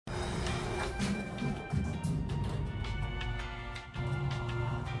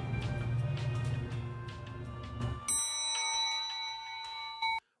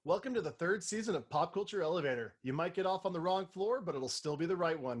Welcome to the third season of Pop Culture Elevator. You might get off on the wrong floor, but it'll still be the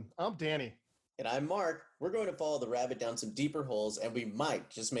right one. I'm Danny. And I'm Mark. We're going to follow the rabbit down some deeper holes, and we might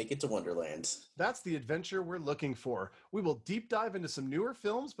just make it to Wonderland. That's the adventure we're looking for. We will deep dive into some newer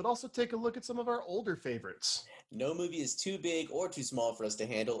films, but also take a look at some of our older favorites. No movie is too big or too small for us to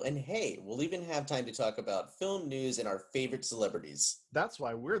handle, and hey, we'll even have time to talk about film news and our favorite celebrities. That's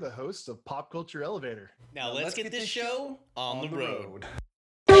why we're the hosts of Pop Culture Elevator. Now let's get this show on the road.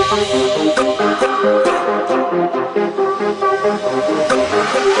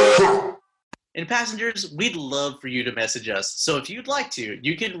 And passengers, we'd love for you to message us. So if you'd like to,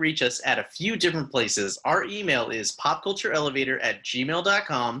 you can reach us at a few different places. Our email is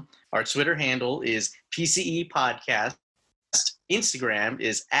popcultureelevator@gmail.com. Our Twitter handle is PCE Podcast. Instagram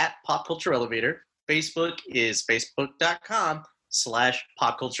is @popcultureelevator. Facebook is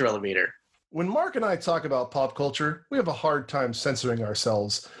facebook.com/popcultureelevator. When Mark and I talk about pop culture, we have a hard time censoring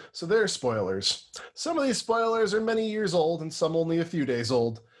ourselves, so there are spoilers. Some of these spoilers are many years old and some only a few days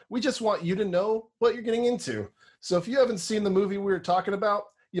old. We just want you to know what you're getting into. So if you haven't seen the movie we were talking about,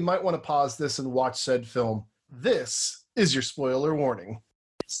 you might want to pause this and watch said film. This is your spoiler warning.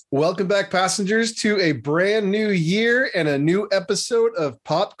 Welcome back, passengers, to a brand new year and a new episode of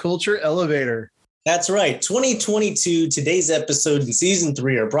Pop Culture Elevator. That's right. 2022, today's episode and season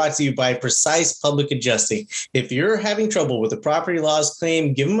 3 are brought to you by Precise Public Adjusting. If you're having trouble with a property loss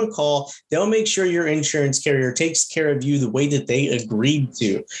claim, give them a call. They'll make sure your insurance carrier takes care of you the way that they agreed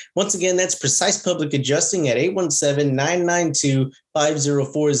to. Once again, that's Precise Public Adjusting at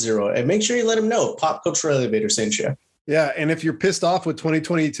 817-992-5040. And make sure you let them know Pop Culture Elevator sent you. Yeah, and if you're pissed off with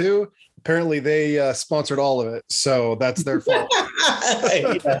 2022, apparently they sponsored all of it, so that's their fault.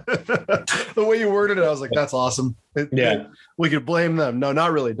 The way you worded it, I was like, that's awesome. We could blame them. No,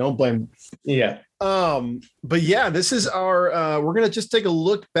 not really. Don't blame them. Yeah. But yeah, this is our we're gonna just take a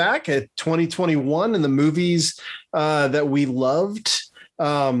look back at 2021 and the movies that we loved.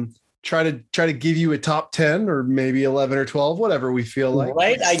 Try to give you a top 10 or maybe 11 or 12, whatever we feel like.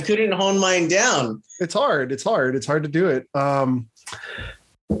 Right? I couldn't hone mine down. It's hard to do it.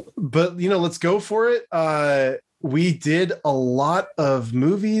 But let's go for it. We did a lot of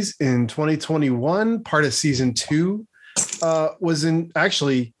movies in 2021. Part of season 2 was in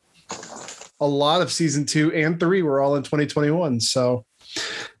actually a lot of season 2 and 3 were all in 2021. So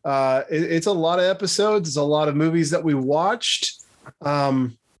it's a lot of episodes. It's a lot of movies that we watched.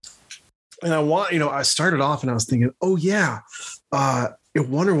 And I started off and I was thinking, oh yeah,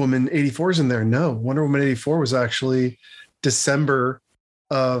 Wonder Woman 84 is in there. No, Wonder Woman 84 was actually December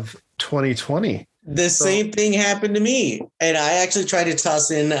of 2020. The same thing happened to me. And I actually tried to toss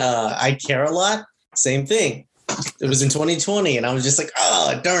in I Care a Lot. Same thing. It was in 2020. And I was just like,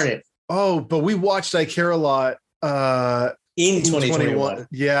 oh, darn it. Oh, but we watched I Care a Lot in 2021.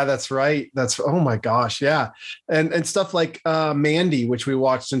 Yeah, that's right. Oh my gosh. Yeah. And stuff like Mandy, which we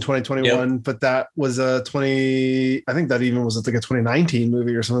watched in 2021, but that was I think that even was like a 2019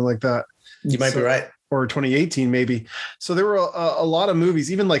 movie or something like that. You might be right. Or 2018 maybe. So there were a lot of movies,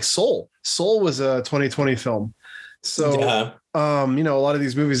 even like Soul. Soul was a 2020 film. So, a lot of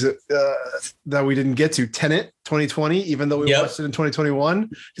these movies that we didn't get to. Tenet 2020, even though we watched it in 2021.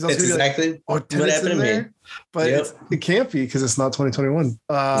 That's exactly what happened to me. But it can't be because it's not 2021.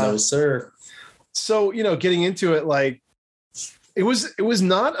 No, sir. So, getting into it, like it was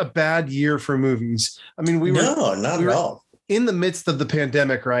not a bad year for movies. I mean, not at all. In the midst of the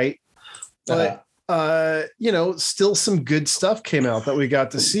pandemic, right? But still some good stuff came out that we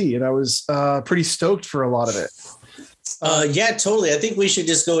got to see, and I was pretty stoked for a lot of it. Yeah, totally. I think we should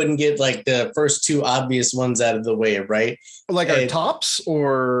just go ahead and get like the first 2 obvious ones out of the way, right? Like our tops,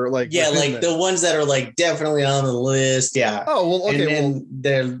 or like the ones that are like definitely on the list. Yeah. Oh well, okay. And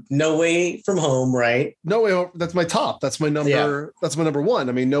they're No Way From Home, right? No Way Home. That's my top. That's my number. Yeah. That's my number 1.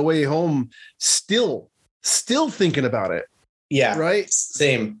 I mean, No Way Home. Still thinking about it. Yeah. Right.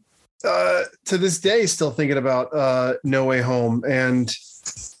 Same. To this day, still thinking about No Way Home, and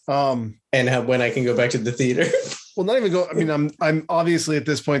when I can go back to the theater. Well, not even go. I mean, I'm obviously at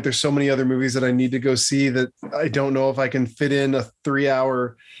this point, there's so many other movies that I need to go see that I don't know if I can fit in a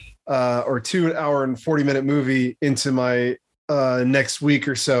 3-hour or 2 hour and 40-minute movie into my next week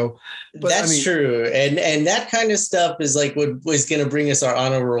or so. But that's true. And that kind of stuff is like what was going to bring us our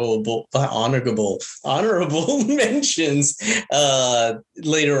honorable mentions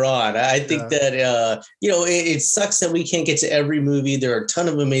later on. I think that, it sucks that we can't get to every movie. There are a ton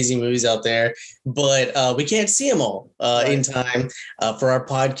of amazing movies out there, but we can't see them all in time for our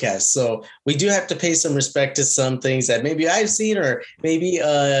podcast. So we do have to pay some respect to some things that maybe I've seen or maybe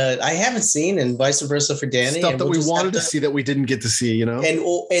I haven't seen, and vice versa for Danny. Stuff that we wanted to see that we didn't didn't get to see, you know,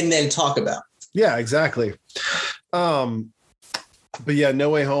 and then talk about. Yeah, exactly. But yeah, No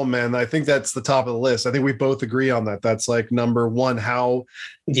Way Home, man. I think that's the top of the list. I think we both agree on that. That's like number one. How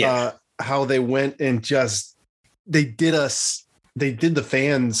they went and just they did the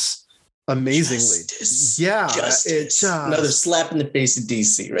fans amazingly. Justice. Another slap in the face of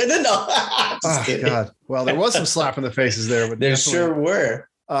DC, right? No, oh God. Well, there was some slap in the faces there, but there sure were.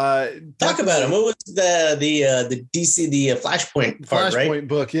 Talk about him. What was the DC, the Flashpoint part, Flashpoint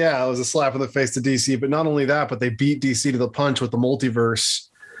book? Yeah, it was a slap in the face to DC. But not only that, but they beat DC to the punch with the multiverse.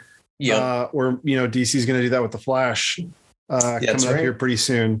 Yeah, where DC is going to do that with the Flash coming up here pretty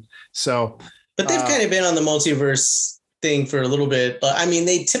soon. So, but they've kind of been on the multiverse thing for a little bit, but I mean,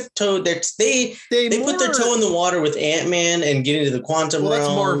 they tiptoed. They put their toe in the water with Ant-Man and getting into the quantum realm. That's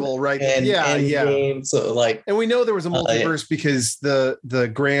Marvel, right? And Endgame, so like, and we know there was a multiverse because the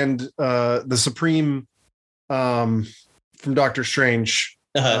Supreme from Doctor Strange,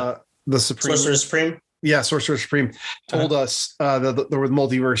 the Supreme Sorcerer Supreme. Yeah, Sorcerer Supreme told us that there was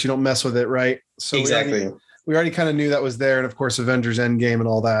multiverse. You don't mess with it, right? So exactly. We already kind of knew that was there, and of course, Avengers Endgame and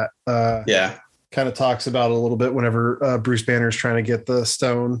all that. Kind of talks about it a little bit whenever Bruce Banner is trying to get the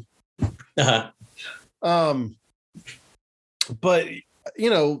stone. But No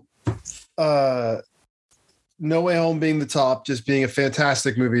Way Home being the top, just being a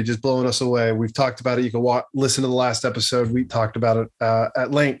fantastic movie, just blowing us away. We've talked about it. You can listen to the last episode. We talked about it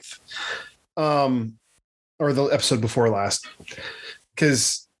at length, or the episode before last.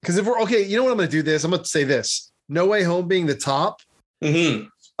 Because if we're okay, you know what I'm going to do this. I'm going to say this: No Way Home being the top. Mm-hmm.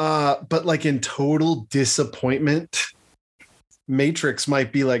 But like in total disappointment, Matrix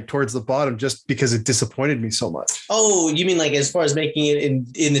might be like towards the bottom just because it disappointed me so much. Oh, you mean like as far as making it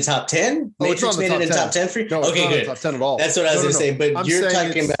in the top 10? Matrix made it in the top 10 for you? No, okay, good. Top 10 at all. That's what I was going to say. But you're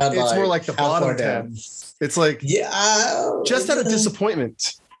talking about it's more like the bottom 10. It's like just out of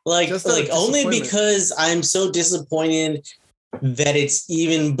disappointment. Like only because I'm so disappointed that it's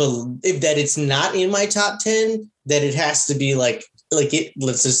that it's not in my top 10, that it has to be like it,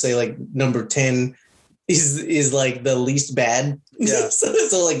 let's just say like number 10 is like the least bad. Yeah.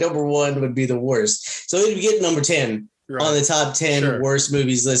 so like number 1 would be the worst. So it would get number 10 on the top 10 worst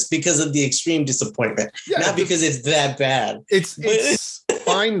movies list because of the extreme disappointment, not because it's that bad. It's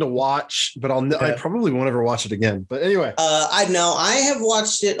fine to watch, but I probably won't ever watch it again. But anyway, I have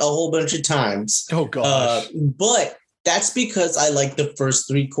watched it a whole bunch of times. Oh gosh. But that's because I like the first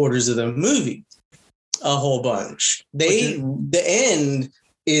 3/4 of the movie a whole bunch. The end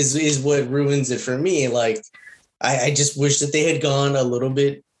is what ruins it for me. Like I just wish that they had gone a little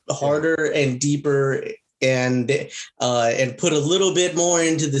bit harder and deeper and put a little bit more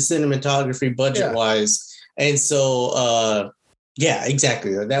into the cinematography budget wise. And so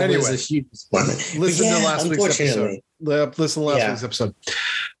exactly. That was a huge disappointment. Listen to last week's episode. Listen to last week's episode.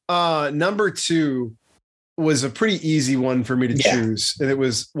 Number 2 was a pretty easy one for me to choose. And it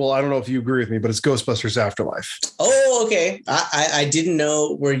was, well, I don't know if you agree with me, but it's Ghostbusters Afterlife. Oh, okay. I didn't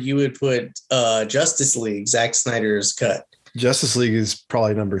know where you would put Justice League, Zack Snyder's cut. Justice League is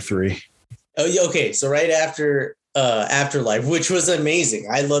probably number 3. Oh, okay. So right after Afterlife, which was amazing.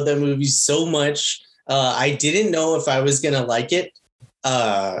 I love that movie so much. I didn't know if I was going to like it.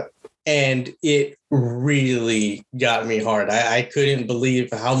 And it really got me hard. I couldn't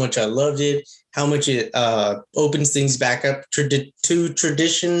believe how much I loved it, how much it opens things back up to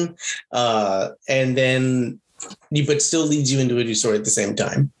tradition, and then but still leads you into a new story at the same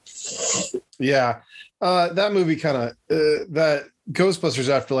time. Yeah. That movie kind of that Ghostbusters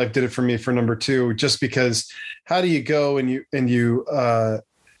Afterlife did it for me for number 2, just because how do you go and you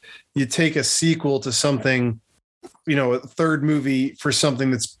take a sequel to something, a third movie for something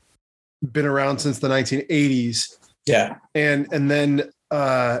that's been around since the 1980s. Yeah. And then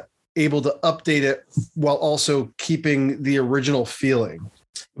able to update it while also keeping the original feeling.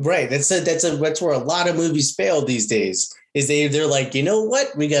 Right. That's where a lot of movies fail these days, is they're like, you know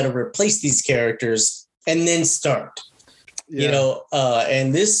what? We got to replace these characters and then start. Yeah.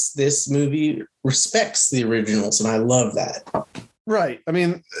 And this movie respects the originals, and I love that. Right. I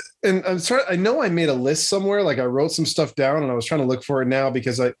mean, and I'm sorry, I know I made a list somewhere, like I wrote some stuff down and I was trying to look for it now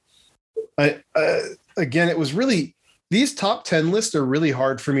because again, it was really, these top 10 lists are really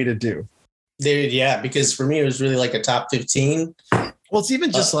hard for me to do. Because for me, it was really like a top 15. Well, it's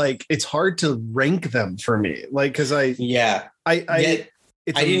even just like, it's hard to rank them for me. Like, cause I didn't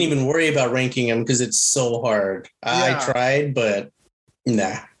even worry about ranking them because it's so hard. I tried, but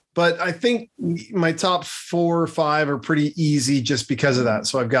nah. But I think my top 4 or 5 are pretty easy just because of that.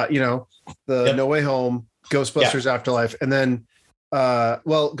 So I've got, the No Way Home, Ghostbusters Afterlife, and then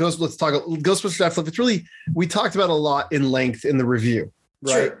let's talk Ghostbusters Afterlife. It's really, we talked about a lot in length in the review,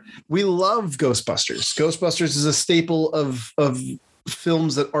 right? Sure. We love Ghostbusters. Ghostbusters is a staple of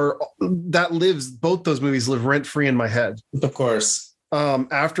films that lives, both those movies live rent free in my head. Of course.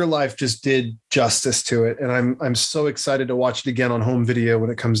 Afterlife just did justice to it, and I'm so excited to watch it again on home video when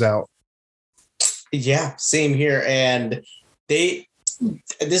it comes out. Yeah, same here. And this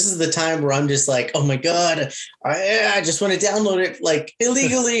is the time where I'm just like, oh my God, I just want to download it like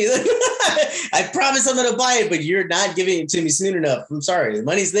illegally. I promise I'm going to buy it, but you're not giving it to me soon enough. I'm sorry. The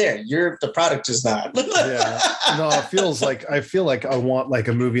money's there. The product is not. Yeah. No, I feel like I want like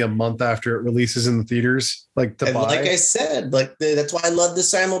a movie a month after it releases in the theaters, like to buy. Like I said, like that's why I love the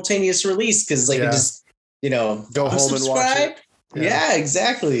simultaneous release. Cause like it just, go home and watch it. Yeah,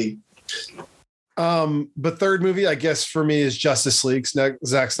 exactly. But third movie, I guess for me, is Justice League,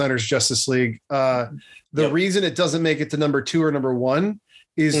 Zack Snyder's Justice League. The reason it doesn't make it to number 2 or number 1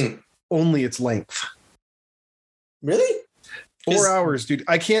 is only its length. Really? 4 hours, dude.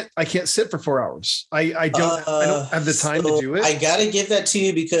 I can't sit for 4 hours. I don't have the time to do it. I gotta give that to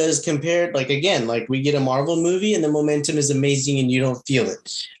you because compared, like again, like we get a Marvel movie and the momentum is amazing and you don't feel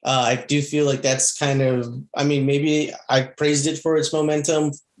it. I do feel like that's kind of, I mean, maybe I praised it for its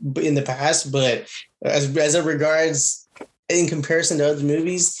momentum in the past, but as it regards in comparison to other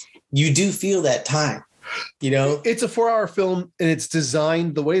movies, you do feel that time. You know, it's a 4-hour film and it's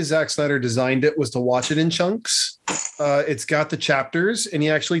designed the way Zack Snyder designed it was to watch it in chunks. It's got the chapters and he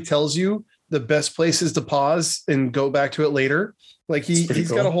actually tells you the best places to pause and go back to it later. Like he's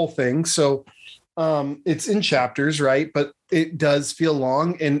cool. Got a whole thing. So it's in chapters, right? But it does feel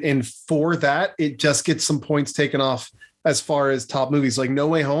long. And for that, it just gets some points taken off as far as top movies. Like No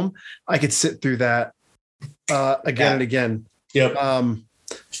Way Home, I could sit through that again and again. Yep.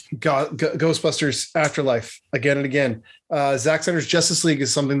 Ghostbusters Afterlife again and again. Zack Snyder's Justice League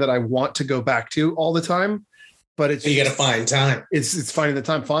is something that I want to go back to all the time, but it's you got to find time. It's finding the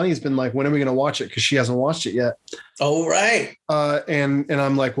time. Fonny's been like, when are we going to watch it? Because she hasn't watched it yet. Oh, right. And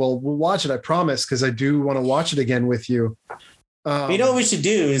I'm like, well, we'll watch it. I promise, because I do want to watch it again with you. You know what we should do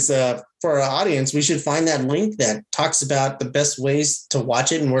is for our audience, we should find that link that talks about the best ways to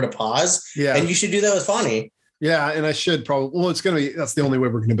watch it and where to pause. Yeah, and you should do that with Fonny. Yeah, and I should probably. Well, that's the only way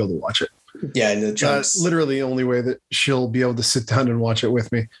we're going to be able to watch it. Yeah, in the chunks. Literally the only way that she'll be able to sit down and watch it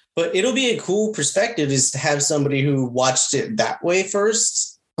with me. But it'll be a cool perspective is to have somebody who watched it that way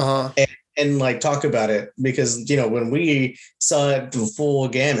first and like talk about it. Because, you know, when we saw it the full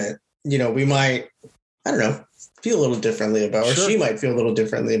gamut, you know, we might, I don't know, feel a little differently about it. Or she might feel a little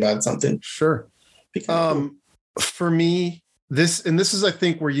differently about something. Sure. Cool. For me, this is, I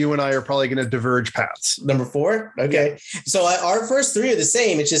think, where you and I are probably going to diverge paths. Number 4. Okay. So our first 3 are the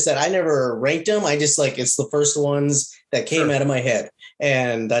same. It's just that I never ranked them. I just like, it's the first ones that came out of my head.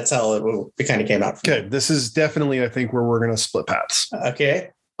 And that's how it kind of came out. Okay. This is definitely, I think, where we're going to split paths. Okay.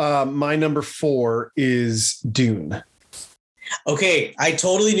 My number 4 is Dune. Okay, I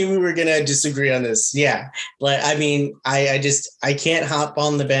totally knew we were gonna disagree on this. Yeah, like I mean, I can't hop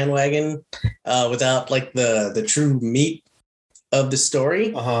on the bandwagon without like the true meat of the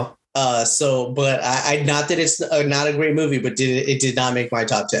story. But I not that it's not a great movie, but it did not make my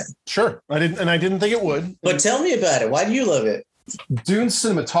top 10. Sure, I didn't think it would. But tell me about it. Why do you love it? Dune's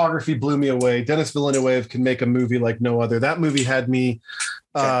cinematography blew me away. Dennis Villeneuve can make a movie like no other. That movie had me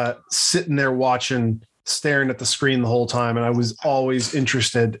sitting there staring at the screen the whole time, and I was always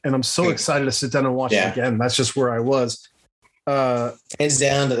interested, and I'm so excited to sit down and watch it again. That's just where I was. Hands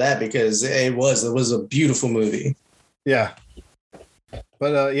down to that, because it was a beautiful movie. Yeah.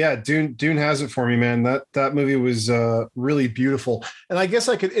 But Dune has it for me, man. That movie was really beautiful, and I guess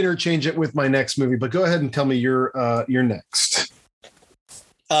I could interchange it with my next movie. But go ahead and tell me your next.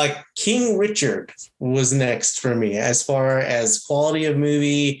 King Richard was next for me as far as quality of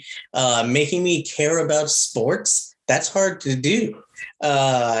movie, making me care about sports. That's hard to do.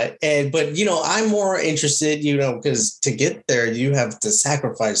 But you know, I'm more interested, you know, because to get there, you have to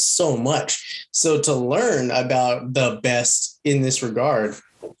sacrifice so much. So to learn about the best in this regard,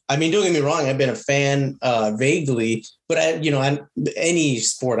 I mean, don't get me wrong, I've been a fan vaguely, but any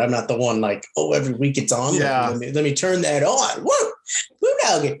sport, I'm not the one like, oh, every week it's on. Yeah. Let me turn that on. Woo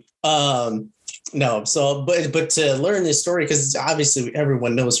doggy. No, so but to learn this story, because obviously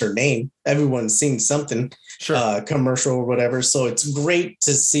everyone knows her name, everyone's seen something, commercial or whatever. So it's great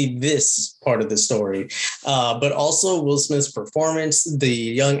to see this part of the story. But also Will Smith's performance, the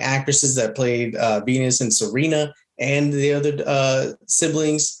young actresses that played Venus and Serena, and the other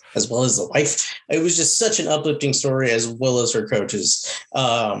siblings, as well as the wife. It was just such an uplifting story, as well as her coaches.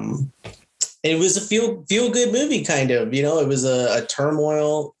 it was a feel good movie, kind of. It was a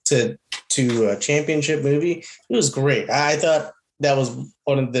turmoil to a championship movie. It was great. I thought that was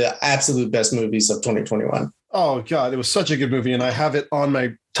one of the absolute best movies of 2021. Oh God, it was such a good movie, and I have it on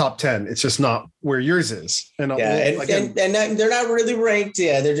my top 10. It's just not where yours is. And they're not really ranked.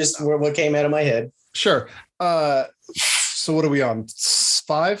 Yeah, they're just what came out of my head. Sure. So what are we on?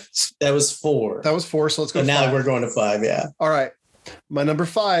 5? That was 4. That was 4. So let's go. And now 5. we're going to 5. Yeah. All right. My number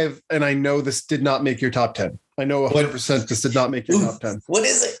 5, and I know this did not make your top 10. I know 100% this did not make your top 10. What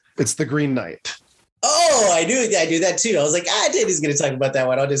is it? It's The Green Knight. Oh, I do that too. I was like, Danny's going to talk about that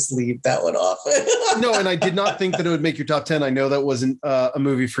one. I'll just leave that one off. No, and I did not think that it would make your top 10. I know that wasn't a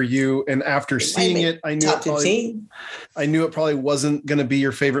movie for you. And after seeing it, I knew it probably wasn't going to be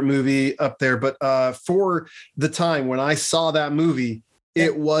your favorite movie up there. But for the time when I saw that movie,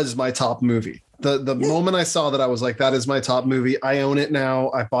 it was my top movie. The moment I saw that, I was like, that is my top movie. I own it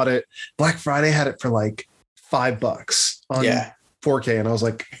now. I bought it. Black Friday had it for like $5 on 4K. And I was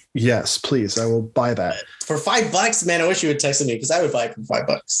like, yes, please. I will buy that. For $5, man, I wish you would text me because I would buy it for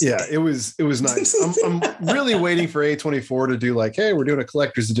 $5. Yeah, it was nice. I'm really waiting for A24 to do like, hey, we're doing a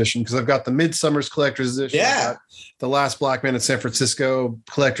collector's edition, because I've got the Midsummer's collector's edition. Yeah. The Last Black Man in San Francisco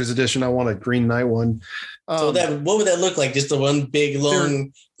collector's edition. I want a Green Knight one. So what would that look like? Just the one big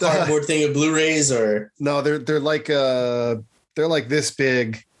long cardboard thing of Blu-rays, or no? They're like this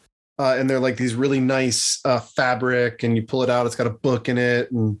big. And they're like these really nice fabric, and you pull it out. It's got a book in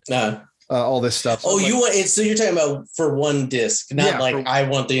it, and all this stuff. So you want it? So you're talking about for one disc, not I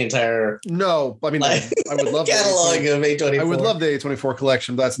want the entire. No, I mean, I would love catalog of A24. I would love the A24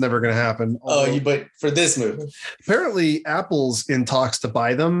 collection, but that's never going to happen. But for this movie, apparently Apple's in talks to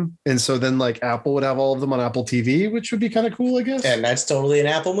buy them, and so then like Apple would have all of them on Apple TV, which would be kind of cool, I guess. And that's totally an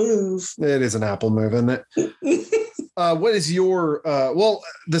Apple move. It is an Apple move, isn't it? What is your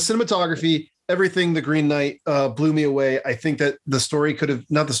the cinematography, everything, The Green Knight blew me away. I think that the story could have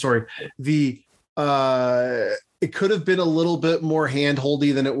it could have been a little bit more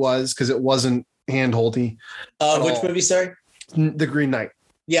hand-holdy than it was, because it wasn't hand-holdy. Which movie, sorry? The Green Knight.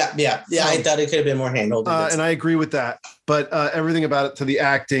 Yeah. I thought it could have been more hand-holdy. And I agree with that. But everything about it, to the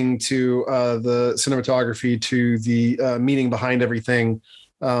acting, to the cinematography, to the meaning behind everything,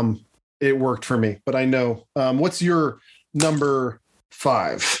 it worked for me. But I know. What's your number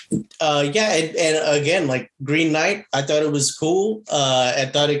 5? And again, like Green Knight, I thought it was cool. I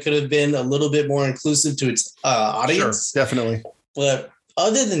thought it could have been a little bit more inclusive to its audience. Sure, definitely. But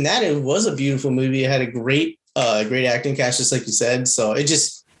other than that, it was a beautiful movie. It had a great acting cast, just like you said. So it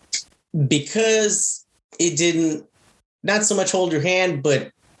just, because it didn't, not so much hold your hand,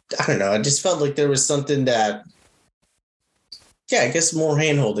 but I don't know. I just felt like there was something that, I guess more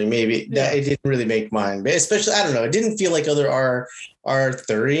hand-holding maybe. That it didn't really make mine. But especially, I don't know, it didn't feel like other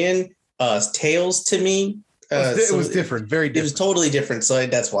Arthurian tales to me. It was different, very different. It was totally different, so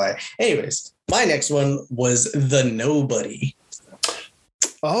that's why. Anyways, my next one was The Nobody.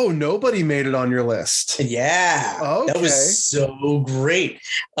 Oh, Nobody made it on your list. Yeah. Okay. That was so great.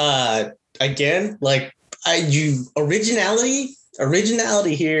 Again, like originality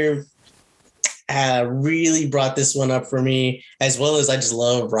here really brought this one up for me, as well as I just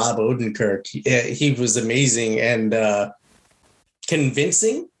love Rob Odenkirk. He was amazing and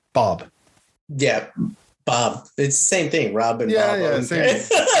convincing. Bob. Yeah, Bob. It's the same thing. Rob and Bob. Yeah, same.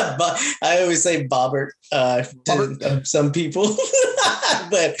 But I always say Bobbert to some people,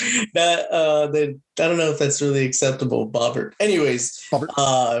 but that I don't know if that's really acceptable. Bobbert. Anyways, Bob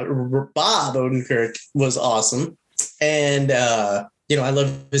Odenkirk was awesome, and I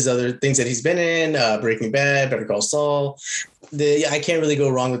love his other things that he's been in, Breaking Bad, Better Call Saul. I can't really go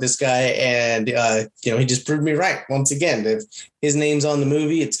wrong with this guy. And, he just proved me right once again. If his name's on the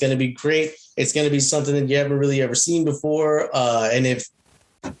movie, it's going to be great. It's going to be something that you haven't really ever seen before. And if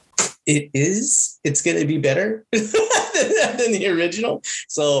it is, it's going to be better than the original.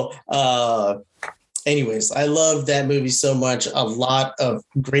 So, anyways, I love that movie so much. A lot of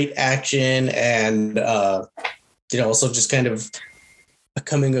great action and, also just kind of a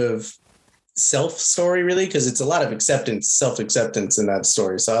coming of self story, really, because it's a lot of self-acceptance in that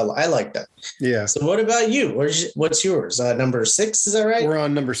story. So I like that. Yeah. So what about you? What's yours? Number 6, is that right? We're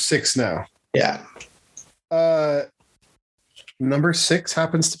on number 6 now. Yeah. Number 6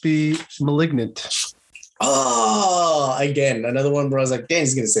 happens to be Malignant. Oh, again, another one where I was like,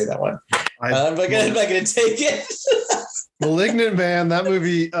 Danny's going to say that one. I'm not going to take it. Malignant, man, that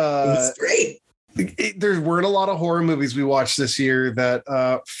movie. It was great. There weren't a lot of horror movies we watched this year that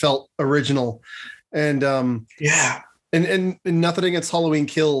felt original, and and nothing against Halloween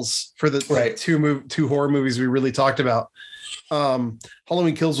Kills for the two horror movies we really talked about,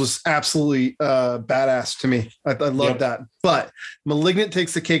 Halloween Kills was absolutely badass to me. I love that. But Malignant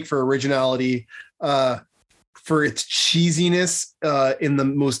takes the cake for originality, for its cheesiness in the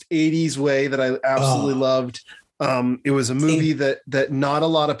most 80s way that I absolutely loved. It was a movie that not a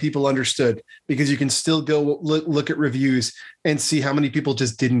lot of people understood, because you can still go look at reviews and see how many people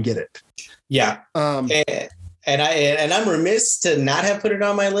just didn't get it. Yeah. And I'm remiss to not have put it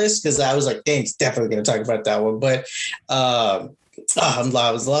on my list, because I was like, dang, it's definitely going to talk about that one. But I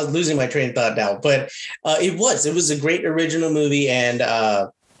was losing my train of thought now. But it was a great original movie. And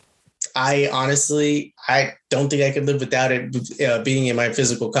I honestly don't think I could live without it being in my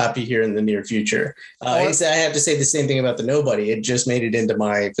physical copy here in the near future. I have to say the same thing about The Nobody. It just made it into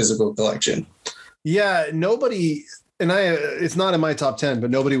my physical collection. Yeah, Nobody, and it's not in my top 10, but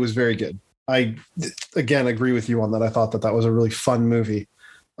Nobody was very good. I, again, agree with you on that. I thought that was a really fun movie.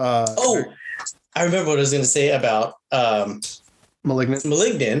 I remember what I was going to say about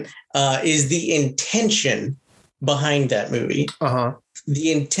Malignant. Is the intention behind that movie. Uh-huh.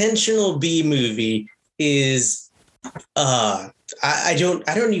 The intentional B movie is I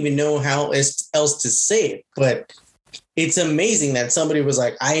don't even know how else to say it, but it's amazing that somebody was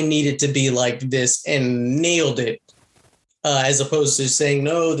like, I need it to be like this, and nailed it, as opposed to saying,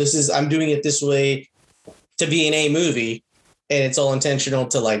 no, I'm doing it this way to be an A movie, and it's all intentional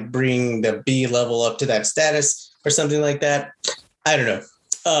to like bring the B level up to that status or something like that. I don't know.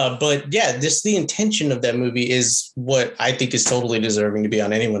 But yeah, the intention of that movie is what I think is totally deserving to be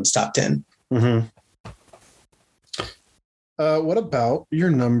on anyone's top 10. Mm-hmm. What about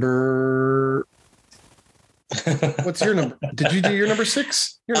your number? What's your number? Did you do your number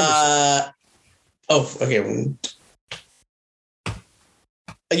 6? Okay.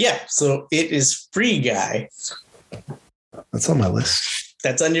 Yeah, so it is Free Guy. That's on my list.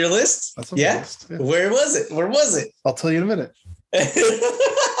 That's on your list? That's on my list. Yeah. Where was it? I'll tell you in a minute.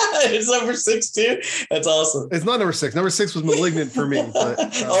 It's number 6 too. That's awesome. It's not number 6. Number 6 was Malignant for me. But,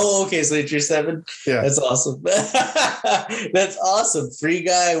 okay. So it's your 7. Yeah, that's awesome. That's awesome. Free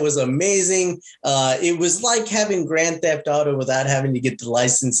Guy was amazing. It was like having Grand Theft Auto without having to get the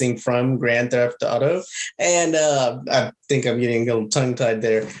licensing from Grand Theft Auto. And I think I'm getting a little tongue tied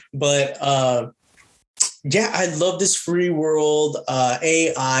there, but yeah, I love this free world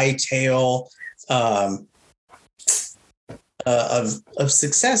AI tale. Of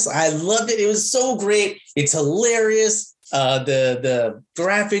success. I loved it. It was so great. It's hilarious. The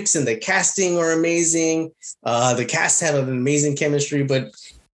graphics and the casting are amazing. The cast have an amazing chemistry, but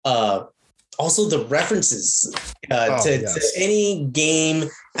also the references to any game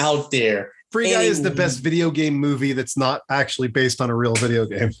out there. Free Guy is the best video game movie that's not actually based on a real video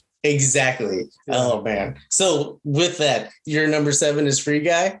game. Exactly. Yeah. Oh man. So with that, your number 7 is Free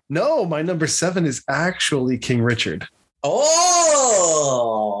Guy? No, my number 7 is actually King Richard.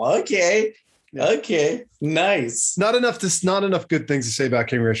 Oh, okay. Yeah. Okay. Nice. Not enough good things to say about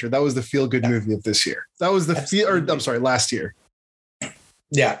King Richard. That was the feel-good movie of this year. That was last year.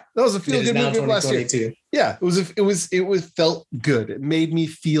 Yeah. That was a feel-good movie of last year. Yeah. It was felt good. It made me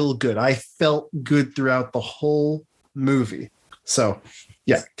feel good. I felt good throughout the whole movie. So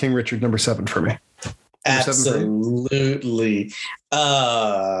yeah, King Richard, number 7 for me. Absolutely.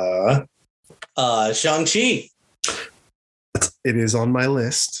 Shang-Chi. It is on my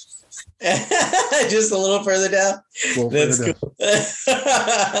list. Just a little further down. That's cool.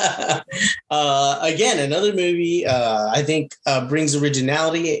 Again, another movie I think brings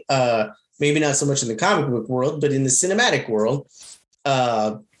originality, maybe not so much in the comic book world, but in the cinematic world,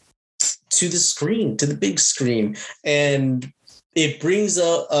 to the screen, to the big screen. And it brings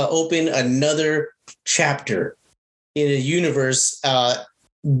open another chapter in a universe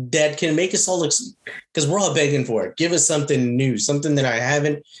that can make us all look, because we're all begging for it. Give us something new, something that I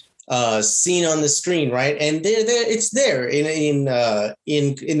haven't seen on the screen, right? And it's there in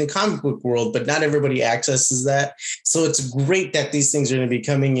the comic book world, but not everybody accesses that. So it's great that these things are going to be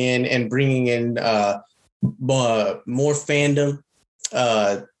coming in and bringing in more fandom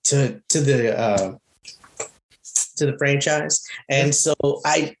to the franchise. And so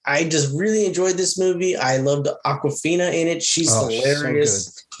I just really enjoyed this movie. I loved Awkwafina in it. She's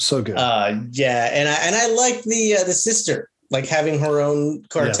hilarious. So good. Yeah. And I like the sister, like having her own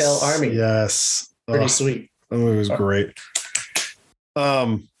cartel army. Yes. Pretty sweet. That movie was great.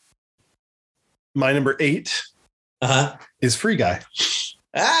 My number 8 is Free Guy.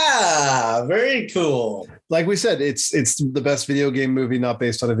 Ah, very cool. Like we said, it's the best video game movie not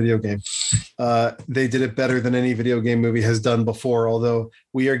based on a video game. They did it better than any video game movie has done before, although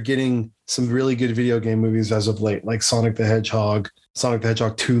we are getting some really good video game movies as of late, like Sonic the Hedgehog. Sonic the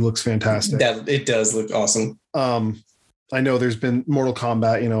Hedgehog 2 looks fantastic. It does look awesome. I know there's been Mortal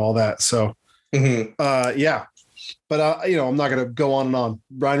Kombat, all that. So, yeah. But, I'm not going to go on and on.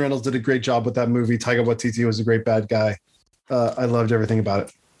 Ryan Reynolds did a great job with that movie. Taika Waititi was a great bad guy. I loved everything about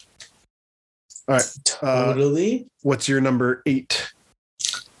it. All right. Totally. What's your number 8?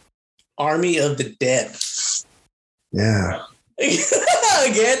 Army of the Dead. Yeah.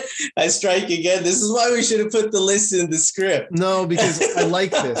 Again, I strike again. This is why we should have put the list in the script. No, because I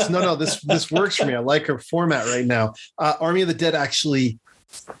like this. No, this works for me. I like her format right now. Army of the Dead actually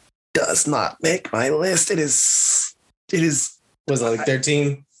does not make my list. It is. Was it like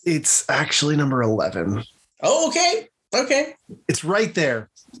 13? It's actually number 11. Oh, okay. It's right there.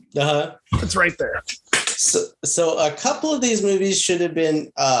 It's right there. So a couple of these movies should have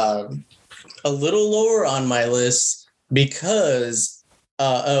been a little lower on my list because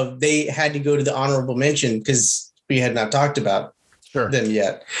they had to go to the honorable mention because we had not talked about them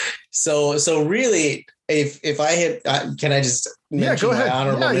yet. So really, if I had, can I just mention go ahead. my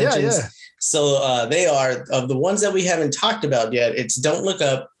honorable mentions? Yeah. So they are, of the ones that we haven't talked about yet, it's Don't Look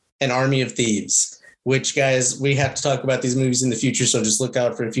Up and Army of Thieves, which, guys, we have to talk about these movies in the future. So just look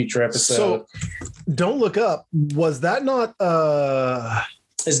out for a future episode. So Don't Look Up, was that not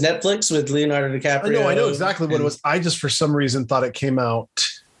is Netflix with Leonardo DiCaprio? I know exactly what it was. I just for some reason thought it came out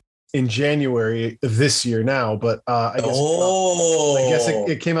in January of this year now, but I guess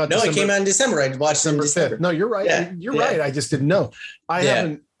it came out. No, December. It came out in December. I watched December 5th. No, you're right. Yeah. You're right. I just didn't know. I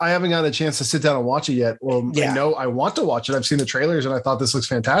haven't gotten a chance to sit down and watch it yet. Well, I know I want to watch it. I've seen the trailers and I thought this looks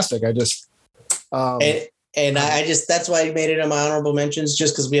fantastic. I just I just that's why I made it on my honorable mentions,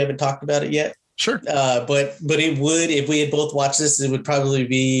 just because we haven't talked about it yet. Sure. But it would, if we had both watched this, it would probably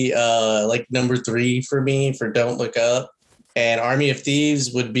be like number 3 for me for Don't Look Up, and Army of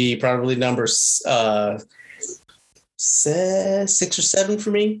Thieves would be probably number 6 or 7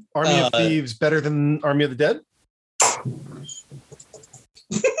 for me. Army of Thieves better than Army of the Dead?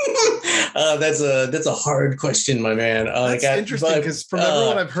 That's a hard question, my man. That's interesting because from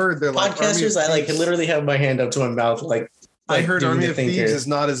everyone I've heard, they're like podcasters. I can literally have my hand up to my mouth, I heard Army of Thieves is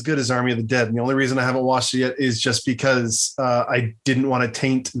not as good as Army of the Dead. And the only reason I haven't watched it yet is just because I didn't want to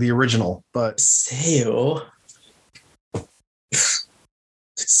taint the original. But it's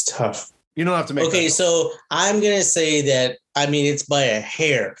tough. You don't have to make. Okay, so I'm gonna say that. I mean, it's by a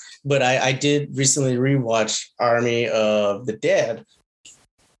hair, but I did recently rewatch Army of the Dead.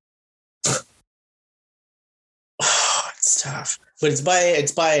 It's tough, but it's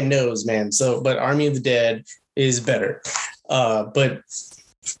by a nose, man. So, but Army of the Dead is better. But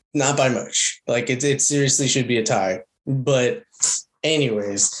not by much. It seriously should be a tie. But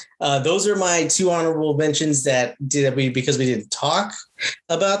anyways, those are my 2 honorable mentions because we didn't talk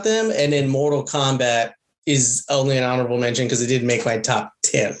about them. And then Mortal Kombat is only an honorable mention because it didn't make my top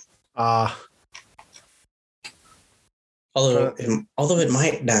 10. Although it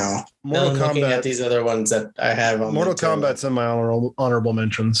might now. Mortal Kombat, looking at these other ones that I have on Mortal Kombat's in my honorable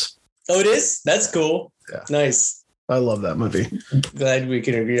mentions. Oh, it is? That's cool. Yeah. Nice. I love that movie. Glad we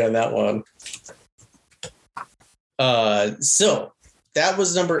can agree on that one. So that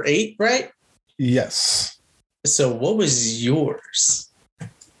was number 8, right? Yes. So what was yours?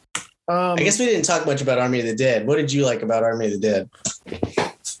 I guess we didn't talk much about Army of the Dead. What did you like about Army of the Dead?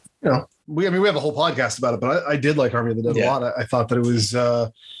 We have a whole podcast about it, but I did like Army of the Dead a lot. I thought that it was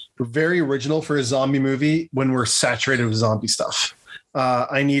very original for a zombie movie when we're saturated with zombie stuff.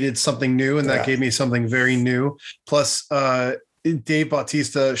 I needed something new, and that gave me something very new. Plus, Dave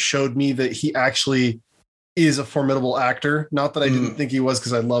Bautista showed me that he actually is a formidable actor. Not that I didn't think he was,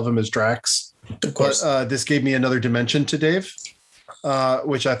 because I love him as Drax. Of course. But this gave me another dimension to Dave,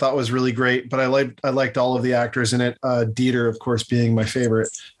 which I thought was really great. But I liked all of the actors in it. Dieter, of course, being my favorite,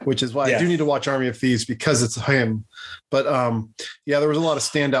 which is why I do need to watch Army of Thieves because it's him. But there was a lot of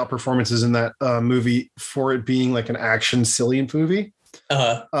standout performances in that movie for it being like an action silly movie.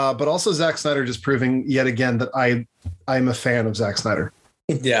 But also Zack Snyder just proving yet again that I'm a fan of Zack Snyder.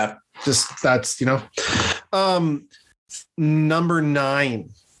 Yeah. Just that's, number 9,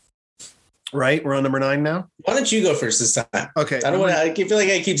 right? We're on number 9 now. Why don't you go first this time? Okay. I feel like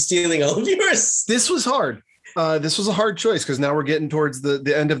I keep stealing all of yours. This was hard. This was a hard choice because now we're getting towards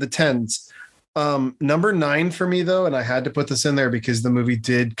the end of the 10s. Number 9 for me, though, and I had to put this in there because the movie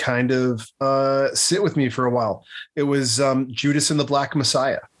did kind of sit with me for a while. It was Judas and the Black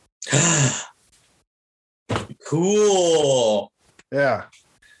Messiah. Cool. Yeah.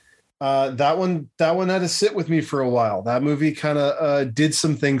 That one had to sit with me for a while. That movie kind of did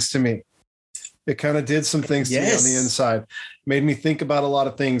some things to me. It kind of did some things to me on the inside. Made me think about a lot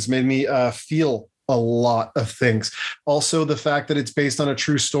of things. Made me feel a lot of things. Also, the fact that it's based on a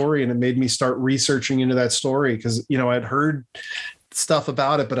true story, and it made me start researching into that story because, you know, I'd heard stuff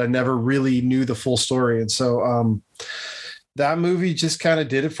about it, but I never really knew the full story. And so that movie just kind of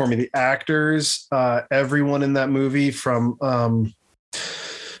did it for me. The actors, everyone in that movie from, you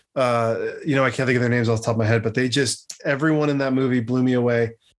know, I can't think of their names off the top of my head, but everyone in that movie blew me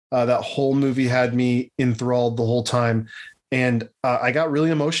away. That whole movie had me enthralled the whole time. And I got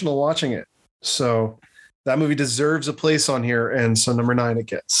really emotional watching it. So that movie deserves a place on here. And so number 9 it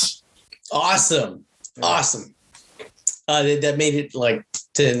gets. Awesome. Yeah. Awesome. That made it like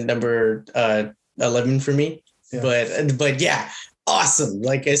to number 11 for me. Yeah. But yeah, awesome.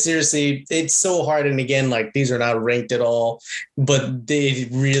 Like seriously, it's so hard. And again, like these are not ranked at all, but it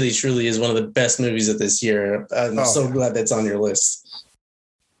really truly is one of the best movies of this year. I'm so glad that's on your list.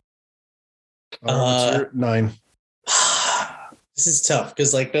 What's your 9? This is tough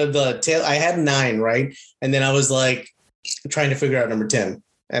because like the tail, I had 9, right? And then I was like trying to figure out number 10.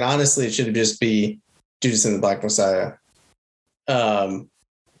 And honestly, it should just be Judas and the Black Messiah. Because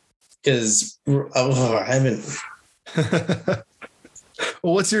I haven't.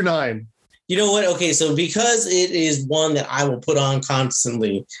 Well, what's your 9? You know what? Okay, so because it is one that I will put on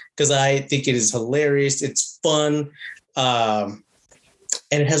constantly because I think it is hilarious, it's fun, and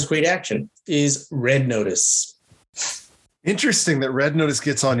it has great action, is Red Notice. Interesting that Red Notice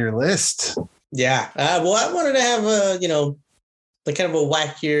gets on your list. Yeah. Well, I wanted to have a, you know, like kind of a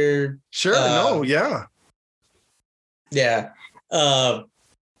wackier. Sure. Yeah. Yeah.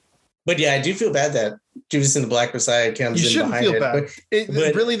 But yeah, I do feel bad that Judas and the Black Messiah comes in behind it. You shouldn't feel bad.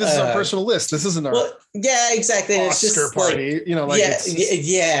 But really, this is our personal list. This isn't our yeah, exactly. Oscar it's just party. Like, you know, like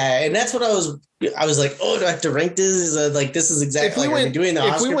yeah, and that's what I was like, oh, do I have to rank this? Like, this is exactly like we're doing the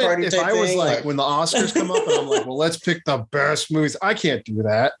Oscar party type thing. If I was like, when the Oscars come up, and I'm like, well, let's pick the best movies. I can't do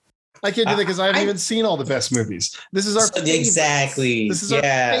that. I can't do that because I haven't even seen all the best movies. This is our exactly. This is our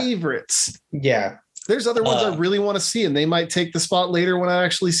favorites. Yeah. There's other ones I really want to see, and they might take the spot later when I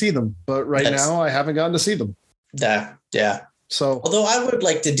actually see them. But right now, I haven't gotten to see them. Yeah. So, although I would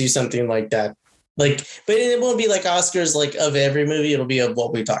like to do something like that, like, but it won't be like Oscars, like of every movie. It'll be of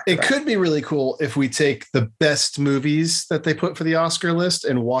what we talked about. It could be really cool if we take the best movies that they put for the Oscar list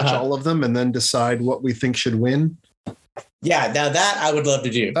and watch all of them, and then decide what we think should win. Yeah, now that I would love to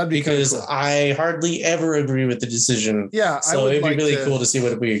do. That'd be because cool. I hardly ever agree with the decision. Yeah, so it'd be really cool to see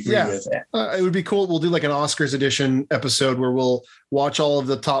what we agree with. It would be cool. We'll do like an Oscars edition episode where we'll watch all of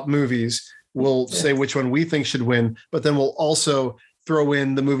the top movies. We'll say which one we think should win, but then we'll also throw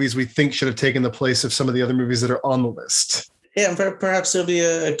in the movies we think should have taken the place of some of the other movies that are on the list. Yeah, and perhaps there'll be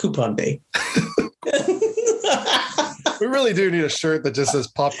a coupon day. We really do need a shirt that just says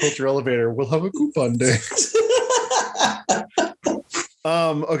Pop Culture Elevator. We'll have a coupon day.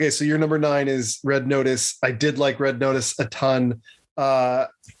 Okay, so your number 9 is Red Notice. I did like Red Notice a ton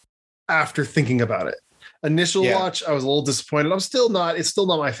after thinking about it. Initial watch, I was a little disappointed. It's still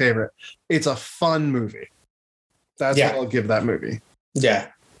not my favorite. It's a fun movie. That's what I'll give that movie. Yeah.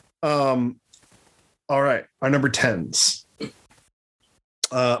 All right, our number 10s.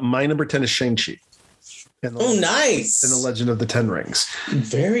 My number 10 is Shang-Chi. Nice. And the Legend of the Ten Rings.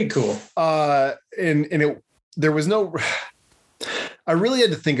 Very cool. There was no. I really had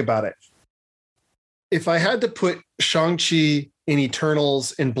to think about it. If I had to put Shang-Chi and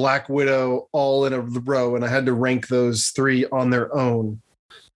Eternals and Black Widow all in a row, and I had to rank those 3 on their own,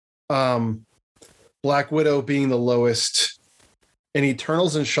 Black Widow being the lowest, and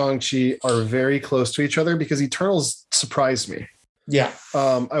Eternals and Shang-Chi are very close to each other because Eternals surprised me. Yeah.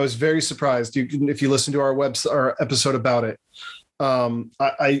 I was very surprised. If you listen to our episode about it,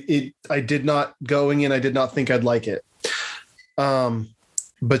 I did not going in. I did not think I'd like it.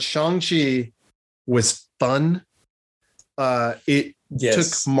 But Shang-Chi was fun. It took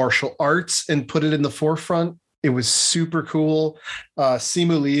martial arts and put it in the forefront. It was super cool.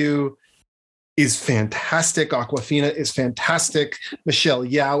 Simu Liu is fantastic. Awkwafina is fantastic. Michelle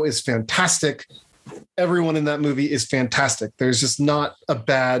Yeoh is fantastic. Everyone in that movie is fantastic. There's just not a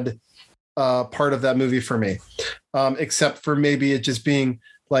bad part of that movie for me, except for maybe it just being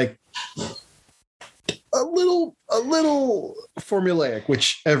like a little formulaic,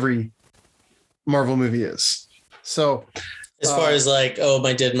 which every Marvel movie is. So as far as like,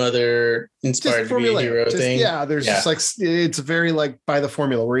 my dead mother inspired to be a hero thing. Yeah, there's just like, it's very like by the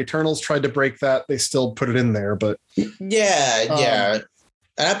formula where Eternals tried to break that. They still put it in there, but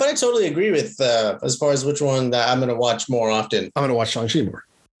but I totally agree with as far as which one that I'm going to watch more often. I'm going to watch Shang-Chi more.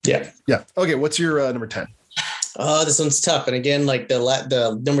 Yeah. Yeah. Okay. What's your number 10? Oh, this one's tough. And again, like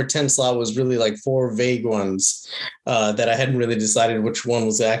the number 10 slot was really like 4 vague ones that I hadn't really decided which one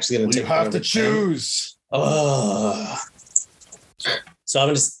was actually going to take. You have to choose. Oh. So I'm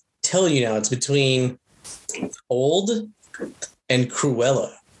going to tell you now, it's between Old and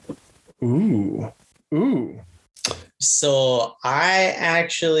Cruella. Ooh. So I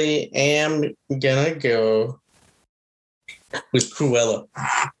actually am going to go with Cruella.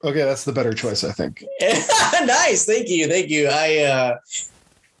 Okay, that's the better choice, I think. Nice. Thank you.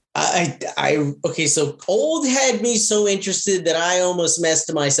 Okay, so Old had me so interested that I almost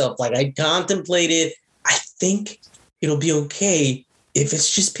messed myself. Like I contemplated, I think it'll be okay if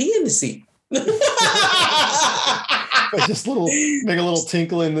it's just pee in the seat. Just make a little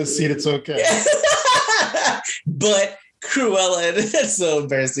tinkle in the seat. It's okay. But Cruella, that's so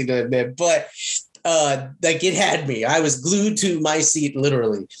embarrassing to admit, but like it had me. I was glued to my seat,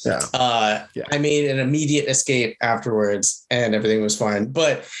 literally. Yeah. I made an immediate escape afterwards, and everything was fine.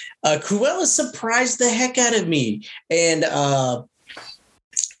 But Cruella surprised the heck out of me, and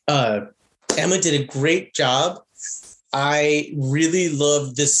Emma did a great job. I really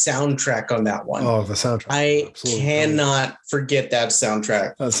loved the soundtrack on that one. Oh, the soundtrack! I cannot forget that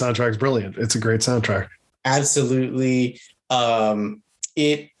soundtrack. That soundtrack's brilliant. It's a great soundtrack. Absolutely.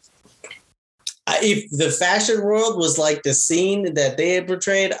 If the fashion world was like the scene that they had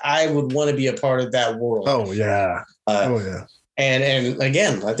portrayed, I would want to be a part of that world. Oh yeah. And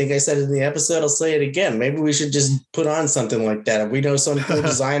again, I think I said it in the episode, I'll say it again. Maybe we should just put on something like that. If we know some cool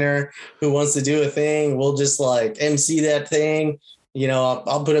designer who wants to do a thing, we'll just like MC that thing. You know,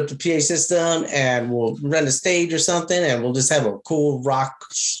 I'll put up the PA system and we'll rent a stage or something, and we'll just have a cool rock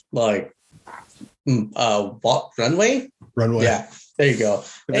like runway. Yeah. There you go.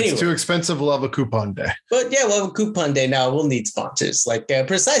 If it's too expensive, we'll have a coupon day. But yeah, we'll have a coupon day now. We'll need sponsors like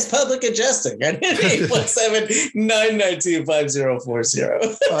Precise Public Adjusting at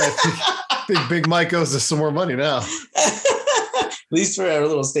 817-992-5040. I think Big Mike owes us some more money now. At least for our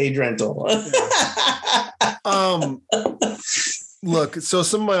little stage rental. Look, so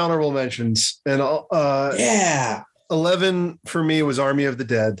some of my honorable mentions, and 11 for me was Army of the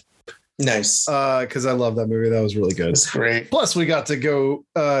Dead. Nice. Because I love that movie. That was really good. It's great. Plus, we got to go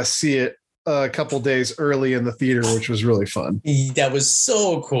see it a couple days early in the theater, which was really fun. That was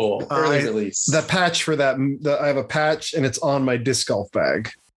so cool. Early release. The patch for that, I have a patch, and it's on my disc golf bag.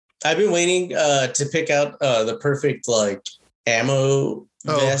 I've been waiting to pick out the perfect like ammo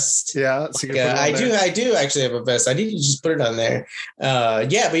vest. Yeah, so I do actually have a vest. I need to just put it on there.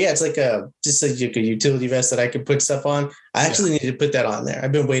 It's like just like a utility vest that I could put stuff on. I actually need to put that on there.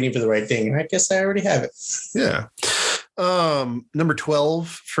 I've been waiting for the right thing, and I guess I already have it. Yeah. Number 12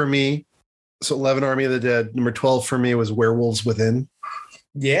 for me. So 11 Army of the Dead. Number 12 for me was Werewolves Within.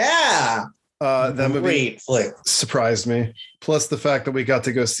 Yeah. That movie flick surprised me. Plus the fact that we got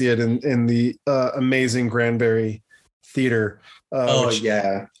to go see it in the amazing Granbury Theater.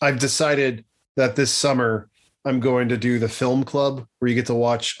 I've decided that this summer I'm going to do the film club where you get to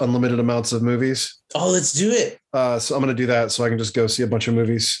watch unlimited amounts of movies. Oh, let's do it. So I'm going to do that so I can just go see a bunch of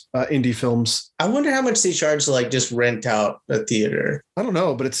movies, indie films. I wonder how much they charge to like just rent out a theater. I don't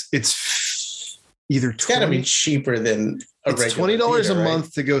know, but it's either it's gotta be cheaper than it's $20 a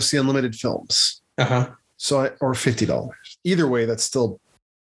month to go see unlimited films. So or $50. Either way, that's still,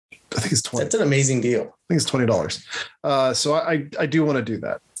 I think it's $20. That's an amazing deal. I think it's $20. So I do want to do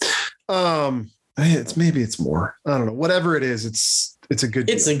that. It's more. I don't know. Whatever it is, it's a good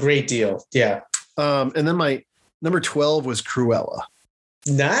deal. It's a great deal. Yeah. And then my number 12 was Cruella.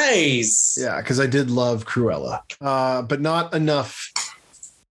 Nice. Yeah, because I did love Cruella. But not enough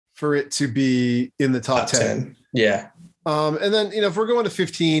for it to be in the top 10. Yeah. And then, if we're going to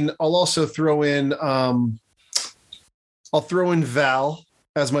 15, I'll also throw in Val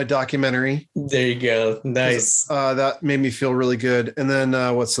as my documentary. There you go. Nice. That made me feel really good. And then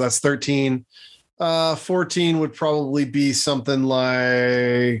so that's 13. 14 would probably be something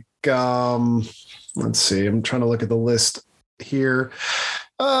like let's see. I'm trying to look at the list here.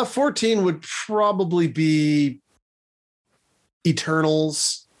 14 would probably be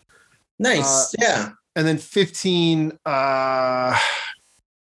Eternals. Nice. Yeah. And then 15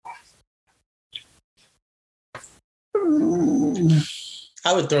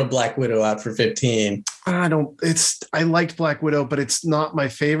 I would throw Black Widow out for 15. I liked Black Widow, but it's not my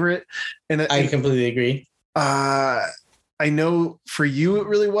favorite. And I completely agree. I know for you it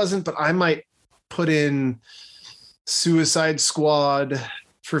really wasn't, but I might put in Suicide Squad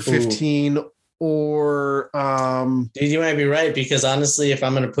for 15. Ooh. Or you might be right, because honestly, if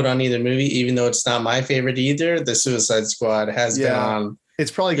I'm going to put on either movie, even though it's not my favorite either, the Suicide Squad has been on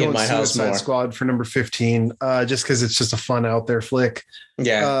It's probably in going my house Suicide more. Squad for number 15, just because it's just a fun out there flick.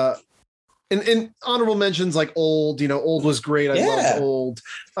 Yeah. And honorable mentions like Old, Old was great. I Yeah. loved Old.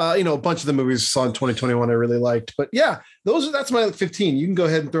 A bunch of the movies I saw in 2021 I really liked. But yeah, that's my 15. You can go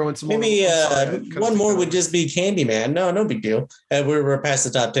ahead and throw in some Maybe more. I'm sorry, I kinda one more took that would over. just be Candyman. No big deal. We're past the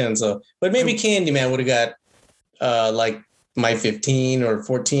top 10, so but maybe Candyman would have got like my 15 or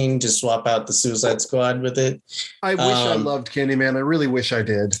 14. Just swap out the Suicide Squad with it. I wish I loved Candyman. I really wish I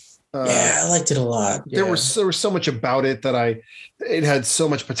did. Yeah, I liked it a lot. There was so much about it that it had so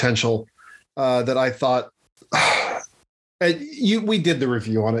much potential that I thought we did the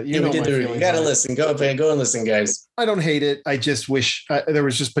review on it. we did the review. You gotta listen. Go and listen, guys. I don't hate it. I just wish there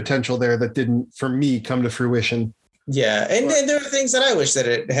was just potential there that didn't, for me, come to fruition. Yeah, and then there are things that I wish that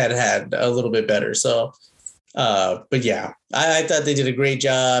it had a little bit better. So, but yeah, I thought they did a great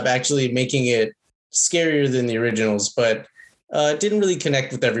job actually making it scarier than the originals, but didn't really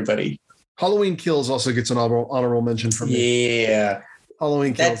connect with everybody. Halloween Kills also gets an honorable mention from me. Yeah.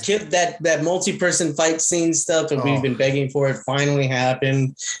 Halloween Kills. That multi-person fight scene stuff, and we've been begging for it, finally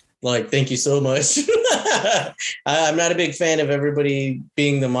happened. Like, thank you so much. I'm not a big fan of everybody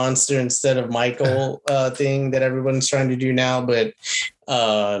being the monster instead of Michael thing that everyone's trying to do now, but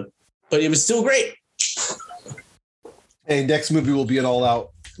it was still great. Hey, next movie will be an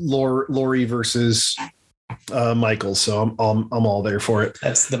all-out Laurie versus Michael, so I'm all there for it.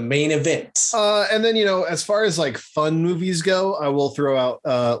 That's the main event. And then as far as like fun movies go, I will throw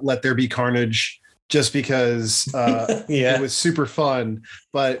out Let There Be Carnage, just because it was super fun,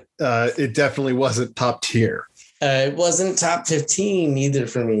 but it definitely wasn't top tier. It wasn't top 15 either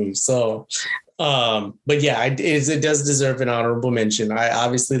for me. So, but yeah, it does deserve an honorable mention. I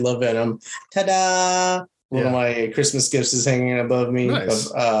obviously love Venom. Ta-da! One of my Christmas gifts is hanging above me. Nice.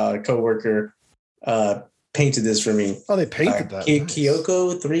 A coworker painted this for me. Oh, they painted that.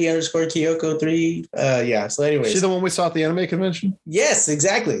 Kyoko 3_Kyoko 3. Yeah. So anyways. She the one we saw at the anime convention? Yes,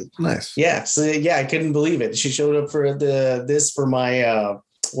 exactly. Nice. Yeah. So yeah, I couldn't believe it. She showed up for this for my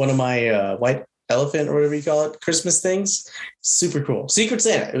one of my white elephant or whatever you call it, Christmas things. Super cool. Secret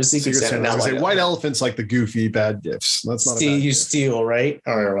Santa. It was Secret Santa. Now white elephant's like the goofy bad gifts. That's not steal, right?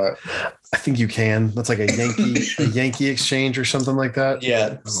 Or what? I think you can. That's like a Yankee exchange or something like that.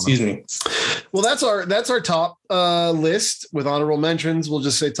 Yeah. Excuse me. Well, that's our top list with honorable mentions. We'll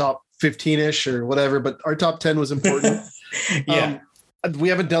just say top 15-ish or whatever, but our top 10 was important. Yeah. We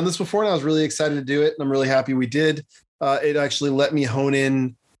haven't done this before, and I was really excited to do it, and I'm really happy we did. It actually let me hone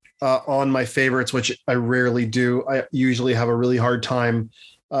in on my favorites, which I rarely do. I usually have a really hard time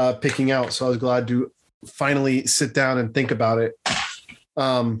picking out. So I was glad to finally sit down and think about it.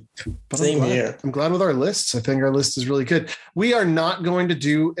 But Same here. I'm glad with our lists. I think our list is really good. We are not going to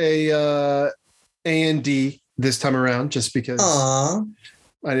do a A&D this time around, just because I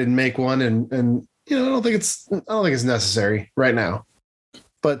didn't make one, and I don't think it's necessary right now.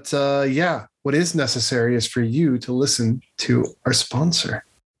 But yeah, what is necessary is for you to listen to our sponsor.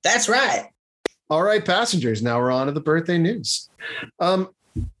 That's right. All right, passengers. Now we're on to the birthday news.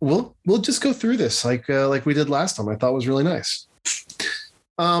 We'll just go through this like we did last time. I thought it was really nice.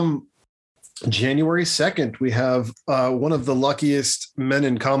 January 2nd, we have one of the luckiest men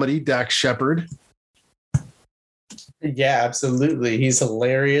in comedy, Dax Shepard. Yeah, absolutely. He's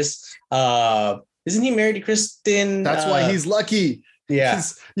hilarious. Isn't he married to Kristen? That's why he's lucky. Yeah.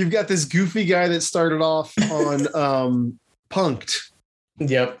 You've got this goofy guy that started off on Punked.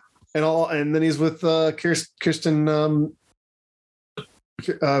 Yep. And then he's with Kirsten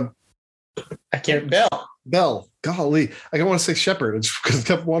I can't Bell. Golly, I don't want to say Shepard. It's because I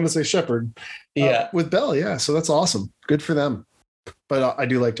kept wanting to say Shepard. Yeah. With Bell, yeah. So that's awesome. Good for them. But I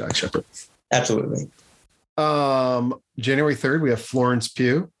do like Dax Shepard. Absolutely. January 3rd, we have Florence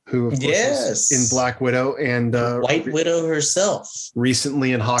Pugh, who of course is in Black Widow and White Widow herself.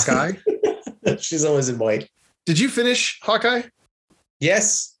 Recently in Hawkeye. She's always in white. Did you finish Hawkeye?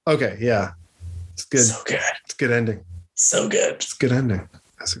 Yes. Okay, yeah. It's good. So good. It's a good ending. So good. It's a good ending.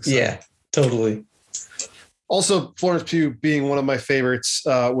 That's exciting. Yeah, totally. Also, Florence Pugh being one of my favorites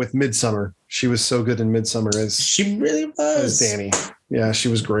with Midsommar. She was so good in Midsommar she really was. As Danny. Yeah, she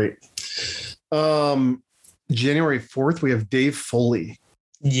was great. January 4th, we have Dave Foley.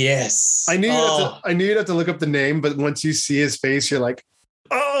 Yes. I knew you'd have to look up the name, but once you see his face, you're like,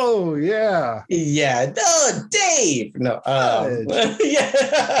 oh yeah. Yeah. Oh, Dave. No.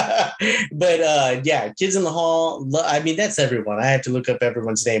 Yeah. But yeah, Kids in the Hall. I mean, that's everyone. I have to look up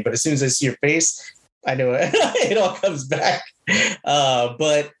everyone's name, but as soon as I see your face, I know it all comes back.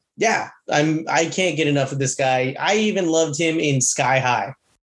 But yeah, I can't get enough of this guy. I even loved him in Sky High.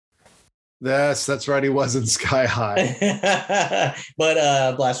 That's right. He was in Sky High.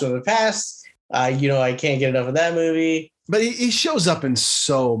 But Blast from the Past, I can't get enough of that movie. But he shows up in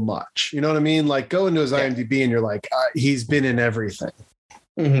so much. You know what I mean? Like, go into his IMDb and you're like, he's been in everything.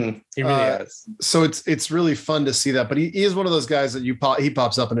 Mm-hmm. He really has. So it's really fun to see that. But he is one of those guys that he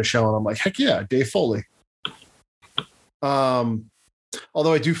pops up in a show and I'm like, heck yeah, Dave Foley.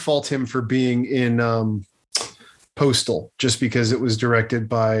 Although I do fault him for being in Postal, just because it was directed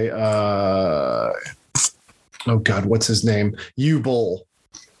by oh God, what's his name? U-Bowl.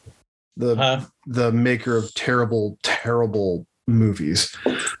 The maker of terrible movies.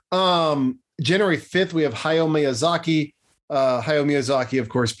 January 5th, we have Hayao Miyazaki. Hayao Miyazaki, of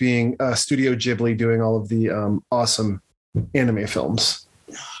course, being Studio Ghibli, doing all of the awesome anime films.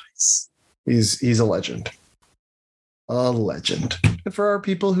 Nice. He's a legend. A legend. And for our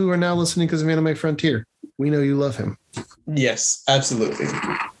people who are now listening because of Anime Frontier, we know you love him. Yes, absolutely.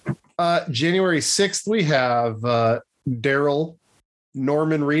 January 6th, we have Daryl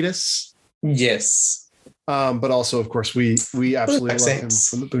Norman Reedus. Yes. But also, of course, we absolutely love him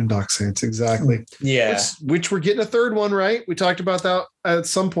from the Boondock Saints. Exactly. Yeah. Which we're getting a third one, right? We talked about that at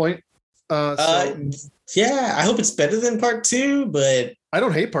some point. Yeah, I hope it's better than part 2, but I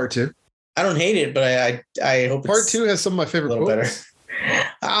don't hate part 2. I don't hate it, but I hope part 2 has some of my favorite quotes. Better.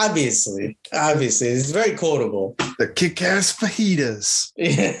 Obviously, it's very quotable. The kick-ass fajitas.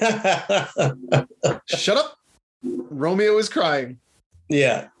 Shut up. Romeo is crying.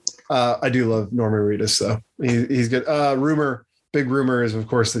 Yeah. I do love Norman Reedus, though. He's good. Big rumor is, of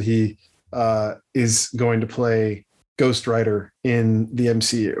course, that he is going to play Ghost Rider in the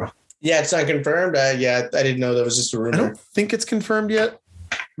MCU. Yeah, it's not confirmed. I didn't know that was just a rumor. I don't think it's confirmed yet,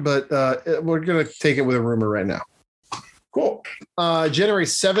 but we're going to take it with a rumor right now. Cool. January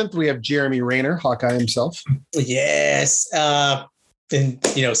 7th, we have Jeremy Renner, Hawkeye himself. Yes. And,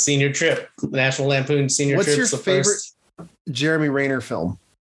 Senior Trip, National Lampoon Senior Trip. What's your favorite Jeremy Renner film?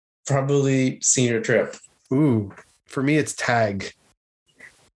 Probably Senior Trip. Ooh, for me, it's Tag.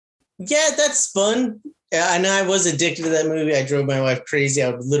 Yeah, that's fun. I know I was addicted to that movie. I drove my wife crazy.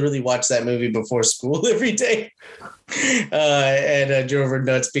 I would literally watch that movie before school every day. And I drove her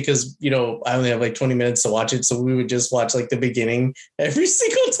nuts because, I only have like 20 minutes to watch it. So we would just watch like the beginning every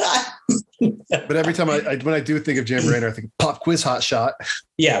single time. But every time when I do think of Jeremy Renner, I think Pop Quiz Hot Shot.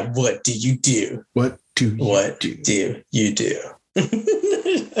 Yeah. What do you do? What do you do?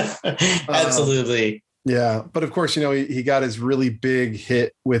 Absolutely. Yeah. But of course, he got his really big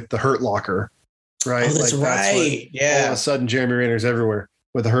hit with The Hurt Locker. Right. Oh, that's right. All of a sudden, Jeremy Renner's everywhere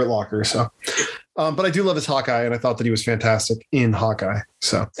with The Hurt Locker. So, but I do love his Hawkeye, and I thought that he was fantastic in Hawkeye.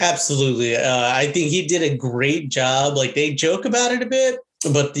 So, absolutely, I think he did a great job. Like they joke about it a bit,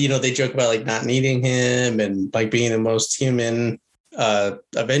 but they joke about like not needing him and like being the most human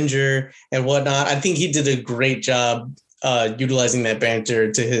Avenger and whatnot. I think he did a great job utilizing that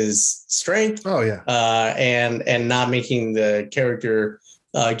banter to his strength. Oh yeah, and not making the character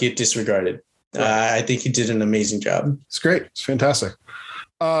get disregarded. Right. I think he did an amazing job. It's great. It's fantastic.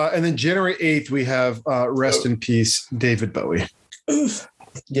 And then January 8th, we have rest in peace, David Bowie.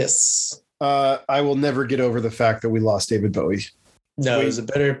 Yes. I will never get over the fact that we lost David Bowie. No, it was a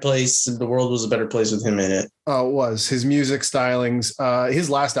better place. The world was a better place with him in it. Oh, it was. His music stylings. His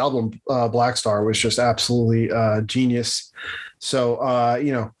last album, Black Star, was just absolutely genius. So,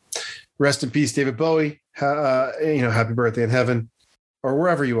 rest in peace, David Bowie. Happy birthday in heaven or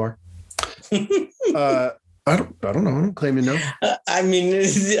wherever you are. I don't know. I don't claim to know. I mean,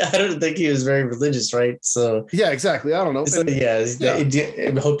 I don't think he was very religious, right? So yeah, exactly. I don't know. So,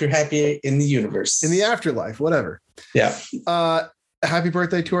 I hope you're happy in the universe, in the afterlife, whatever. Yeah. Happy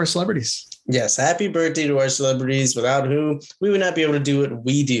birthday to our celebrities. Yes, happy birthday to our celebrities, without whom we would not be able to do what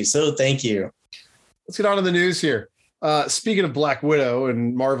we do. So thank you. Let's get on to the news here. Speaking of Black Widow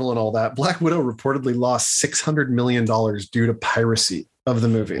and Marvel and all that, Black Widow reportedly lost $600 million due to piracy of the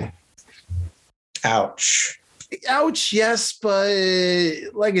movie. Ouch. Yes, but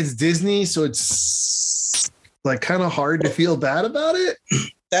like it's Disney, so it's like kind of hard to feel bad about it.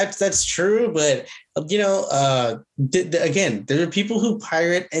 That's true, but again, there are people who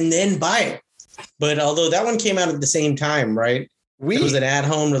pirate and then buy it. But although that one came out at the same time, right? It was an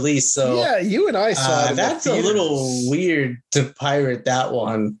at-home release, so yeah, you and I saw it. That's a little weird to pirate that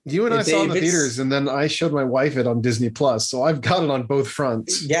one. You and I saw it in the theaters, and then I showed my wife it on Disney Plus, so I've got it on both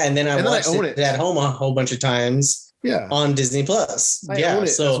fronts. Yeah, and then I watched it at home a whole bunch of times. Yeah, on Disney Plus. I own it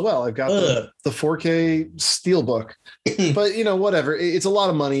as well. I've got the 4K Steelbook, but whatever. It's a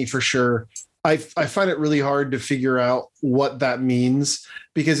lot of money for sure. I find it really hard to figure out what that means,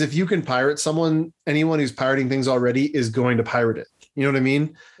 because if you can pirate someone, anyone who's pirating things already is going to pirate it. You know what I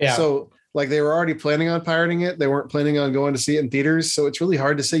mean? Yeah. So Like they were already planning on pirating it. They weren't planning on going to see it in theaters. So it's really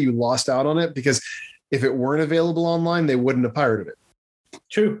hard to say you lost out on it because if it weren't available online, they wouldn't have pirated it.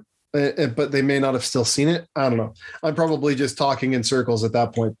 True. But they may not have still seen it. I don't know. I'm probably just talking in circles at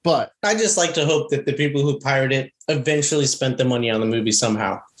that point. But I just like to hope that the people who pirated it eventually spent the money on the movie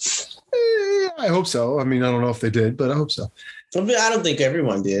somehow. I hope so. I mean, I don't know if they did, but I hope so. I don't think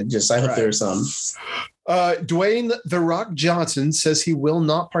everyone did. Just I hope there were some. Dwayne "The Rock" Johnson says he will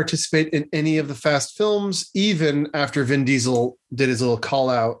not participate in any of the Fast films, even after Vin Diesel did his little call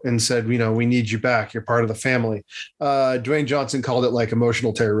out and said, you know, we need you back. You're part of the family. Dwayne Johnson called it like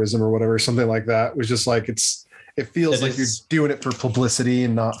emotional terrorism or whatever, something like that. It was just like it feels like you're doing it for publicity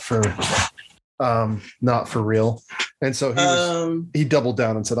and not for real. And so he doubled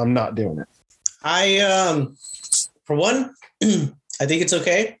down and said, I'm not doing it. For one, I think it's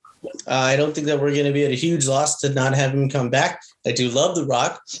okay. I don't think that we're going to be at a huge loss to not have him come back. I do love The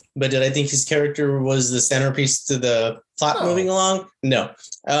Rock, but did I think his character was the centerpiece to the plot moving along? No.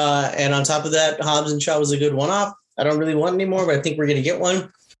 And on top of that, Hobbs and Shaw was a good one-off. I don't really want any more, but I think we're going to get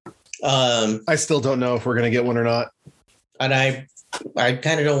one. I still don't know if we're going to get one or not. And I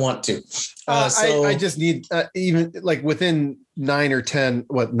kind of don't want to. I just need even like within 9 or 10,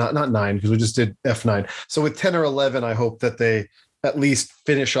 not 9, because we just did F9. So with 10 or 11, I hope that they at least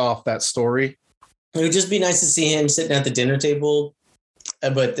finish off that story. It would just be nice to see him sitting at the dinner table.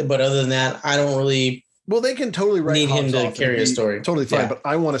 But other than that, I don't really. Well, they can totally need him to carry a story. Totally fine. Yeah. But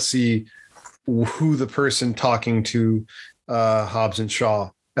I want to see who the person talking to Hobbs and Shaw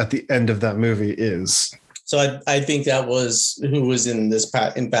at the end of that movie is. So I think that was who was in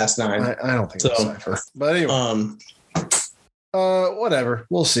Fast 9. I don't think so. Cypher. But anyway, whatever.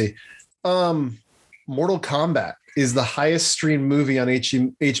 We'll see. Mortal Kombat is the highest streamed movie on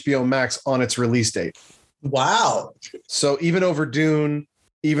HBO Max on its release date. Wow. So even over Dune,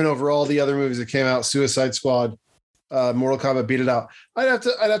 even over all the other movies that came out, Suicide Squad, Mortal Kombat beat it out. I'd have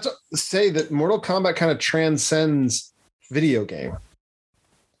to say that Mortal Kombat kind of transcends video game.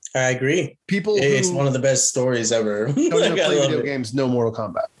 I agree. It's one of the best stories ever. Don't even play video games, no Mortal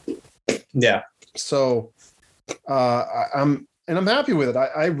Kombat. Yeah. So I'm happy with it.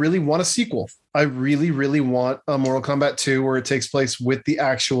 I really want a sequel. I really, really want a Mortal Kombat 2 where it takes place with the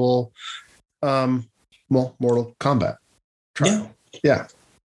actual, Mortal Kombat trial. Yeah.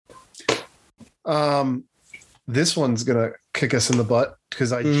 This one's gonna kick us in the butt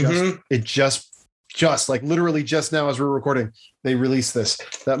because just like literally just now as we're recording, they released this,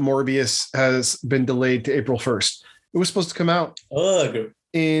 that Morbius has been delayed to April 1st. It was supposed to come out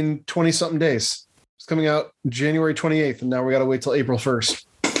in 20 something days. It's coming out January 28th, and now we got to wait till April 1st.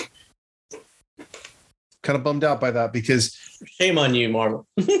 Kind of bummed out by that because shame on you, Marvel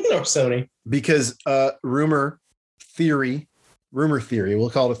or Sony. Because rumor theory, we'll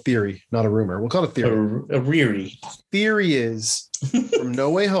call it a theory, not a rumor. We'll call it a theory. A reary. Theory is from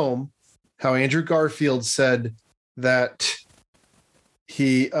No Way Home, how Andrew Garfield said that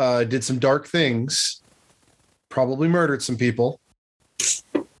he did some dark things, probably murdered some people.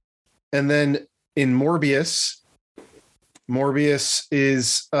 And then in Morbius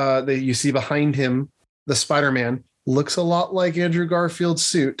is that you see behind him, the Spider-Man looks a lot like Andrew Garfield's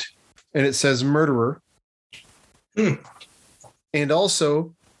suit, and it says murderer. And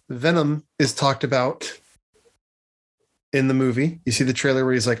also Venom is talked about in the movie. You see the trailer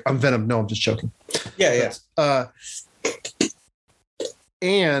where he's like, I'm Venom. No, I'm just joking. Yeah.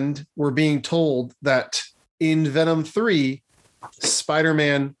 And we're being told that in Venom 3,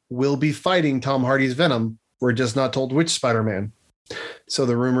 Spider-Man will be fighting Tom Hardy's Venom. We're just not told which Spider-Man. So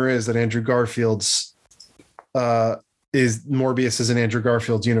the rumor is that Andrew Garfield's Morbius is in Andrew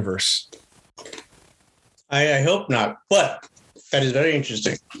Garfield's universe. I hope not, but that is very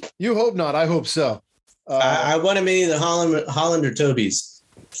interesting. You hope not. I hope so. I want to be the Holland or Toby's.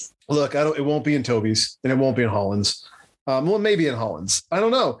 Look, it won't be in Toby's, and it won't be in Holland's. Well, maybe in Holland's. I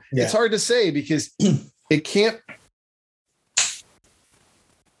don't know. Yeah. It's hard to say because it can't.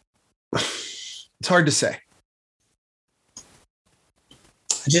 It's hard to say.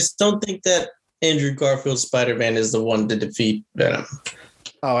 I just don't think that Andrew Garfield's Spider-Man is the one to defeat Venom.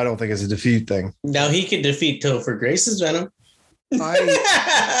 Oh, I don't think it's a defeat thing. Now he can defeat Topher Grace's Venom.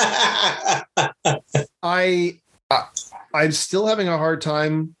 I'm still having a hard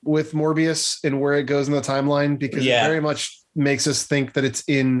time with Morbius and where it goes in the timeline because it very much makes us think that it's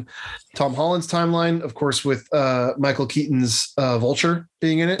in Tom Holland's timeline, of course, with Michael Keaton's Vulture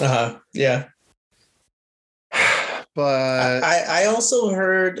being in it. Yeah. But I also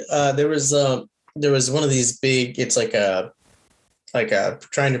heard there was one of these big, it's like a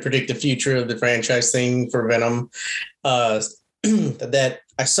trying to predict the future of the franchise thing for Venom. That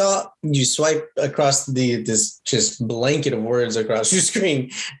I saw you swipe across this just blanket of words across your screen,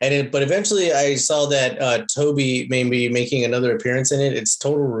 but eventually I saw that Toby may be making another appearance in it. It's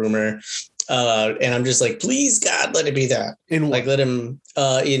total rumor, and I'm just like, please God, let it be that. Like let him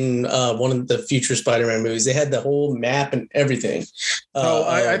in one of the future Spider-Man movies. They had the whole map and everything.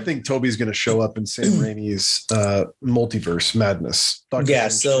 I think Toby's going to show up in Sam Raimi's multiverse madness. Yeah.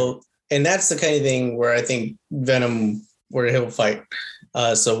 So, and that's the kind of thing where I think Venom, where he'll fight.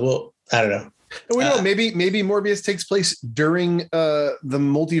 I don't know. And we know maybe Morbius takes place during the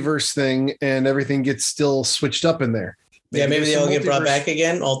multiverse thing, and everything gets still switched up in there. Maybe they all get brought back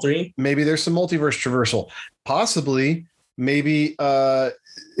again, all three. Maybe there's some multiverse traversal. Possibly, maybe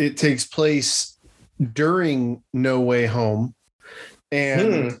it takes place during No Way Home,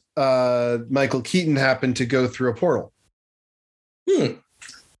 and Michael Keaton happened to go through a portal.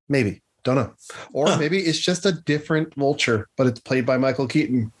 Maybe. Don't know. Or maybe it's just a different Vulture, but it's played by Michael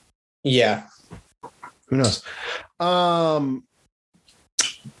Keaton. Yeah. Who knows? I'm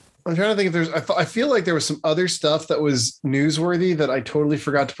trying to think if there's, I feel like there was some other stuff that was newsworthy that I totally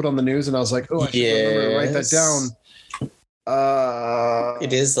forgot to put on the news. And I was like, oh, I should remember to write that down.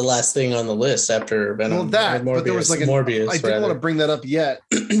 It is the last thing on the list after Venom. Well, but there was like Morbius. I didn't want to bring that up yet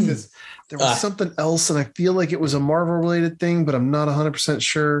because there was something else. And I feel like it was a Marvel related thing, but I'm not 100%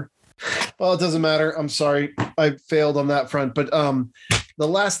 sure. Well, it doesn't matter. I'm sorry. I failed on that front. But the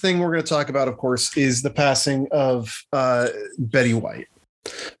last thing we're going to talk about, of course, is the passing of Betty White.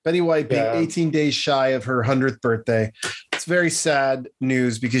 Betty White being 18 days shy of her 100th birthday. It's very sad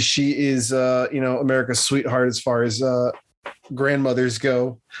news because she is, America's sweetheart as far as grandmothers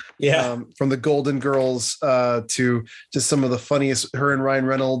go. Yeah. From the Golden Girls to just some of the funniest, her and Ryan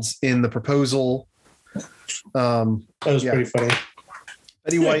Reynolds in The Proposal. That was pretty funny.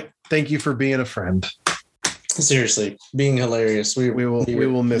 Betty White, thank you for being a friend. Seriously, being hilarious. We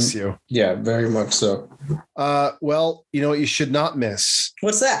will miss you. Yeah, very much so. Well, you know what you should not miss?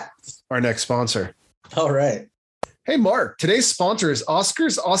 What's that? Our next sponsor. All right. Hey, Mark, today's sponsor is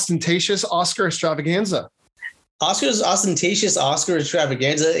Oscar's Ostentatious Oscar Extravaganza. Oscar's Ostentatious Oscar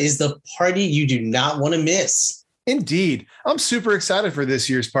Extravaganza is the party you do not want to miss. Indeed. I'm super excited for this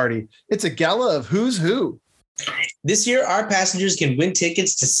year's party. It's a gala of who's who. This year, our passengers can win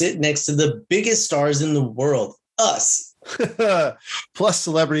tickets to sit next to the biggest stars in the world, us. Plus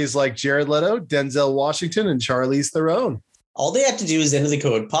celebrities like Jared Leto, Denzel Washington, and Charlize Theron. All they have to do is enter the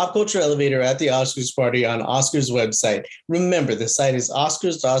code Pop Culture Elevator at the Oscars party on Oscar's website. Remember, the site is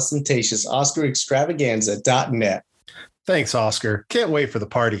Oscar's Ostentatious Oscar Extravaganza.net. Thanks, Oscar. Can't wait for the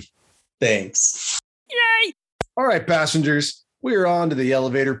party. Thanks. Yay! All right, passengers, we are on to the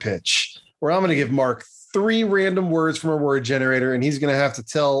elevator pitch, where I'm going to give Mark 3 random words from our word generator, and he's going to have to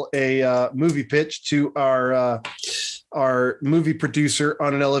tell a movie pitch to our movie producer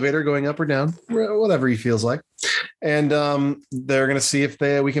on an elevator going up or down, whatever he feels like. And they're going to see if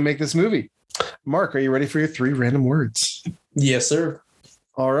we can make this movie. Mark, are you ready for your 3 random words? Yes, sir.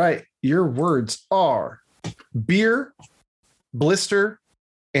 All right. Your words are beer, blister,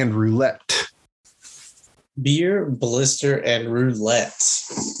 and roulette. Beer, blister, and roulette.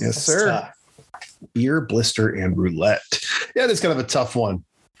 Yes, sir. Tough. Beer, blister, and roulette. Yeah, it's kind of a tough one.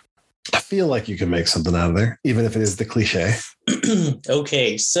 I feel like you can make something out of there, even if it is the cliche.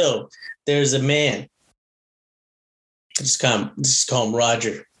 Okay, so there's a man. Just call him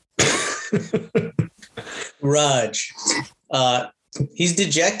Roger. Raj. He's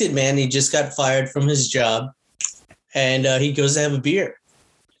dejected, man. He just got fired from his job, and he goes to have a beer.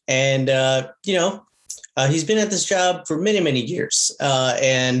 And he's been at this job for many, many years,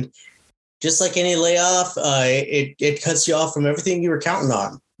 and just like any layoff, it cuts you off from everything you were counting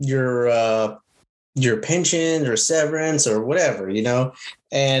on, your pension or severance or whatever,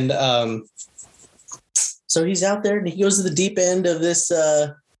 And so he's out there and he goes to the deep end of this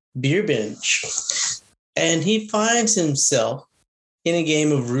beer binge, and he finds himself in a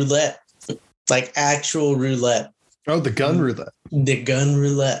game of roulette, like actual roulette. Oh, the gun roulette. The gun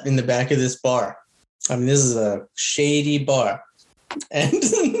roulette in the back of this bar. I mean, this is a shady bar. And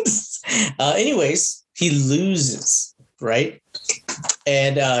anyways, he loses, right?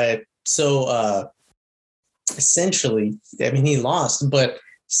 And so essentially, I mean, he lost, but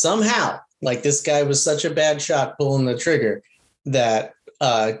somehow, like, this guy was such a bad shot pulling the trigger that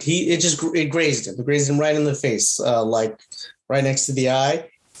it grazed him. It grazed him right in the face, like right next to the eye.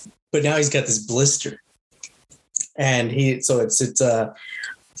 But now he's got this blister. And he's having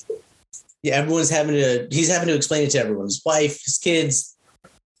to explain it to everyone, his wife, his kids,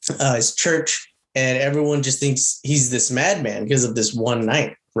 his church, and everyone just thinks he's this madman because of this one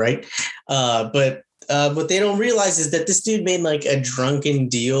night, right? But what they don't realize is that this dude made like a drunken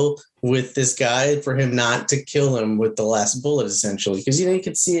deal with this guy for him not to kill him with the last bullet, essentially, because you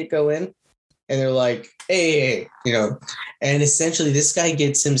could see it go in, and they're like, hey, and essentially this guy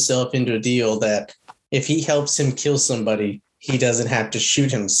gets himself into a deal that if he helps him kill somebody, he doesn't have to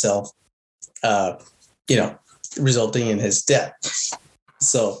shoot himself, resulting in his death.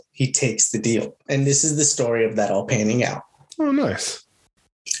 So he takes the deal, and this is the story of that all panning out. Oh, nice.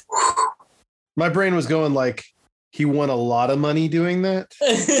 My brain was going like he won a lot of money doing that.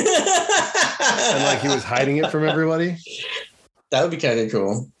 And like he was hiding it from everybody. That would be kind of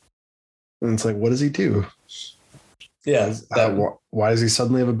cool. And it's like, what does he do? Yeah. Why does he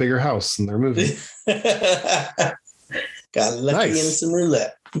suddenly have a bigger house in their movie? Got lucky in some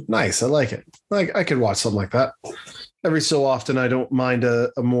roulette. Nice. I like it. Like I could watch something like that. Every so often, I don't mind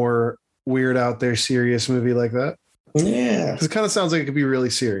a more weird out there serious movie like that. Yeah. Because it kind of sounds like it could be really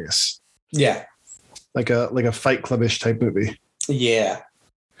serious. Yeah. Like a Fight Club-ish type movie. Yeah.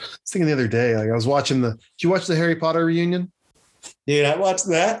 I was thinking the other day, like I was watching did you watch the Harry Potter reunion? Dude, I watched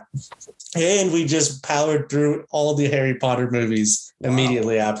that. And we just powered through all the Harry Potter movies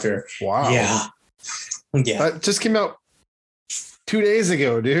immediately after. Wow. Yeah. Yeah. That just came out 2 days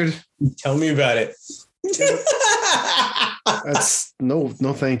ago, dude. Tell me about it. That's no,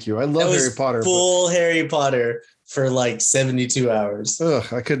 thank you. I love Harry Potter. Full Harry Potter for like 72 hours. Ugh,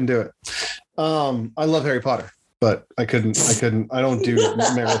 I couldn't do it. I love Harry Potter, but I couldn't. I don't do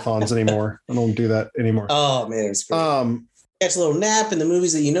marathons anymore. I don't do that anymore. Oh man, it's great. Catch a little nap in the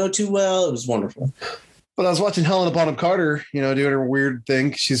movies that you know too well. It was wonderful. But I was watching Helena Bonham Carter, doing her weird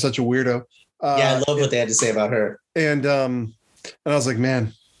thing. She's such a weirdo. Yeah, I love what they had to say about her. And I was like,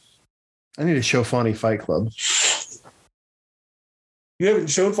 man, I need to show Fonnie Fight Club. You haven't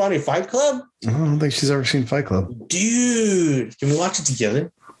shown Fonnie Fight Club? I don't think she's ever seen Fight Club. Dude, can we watch it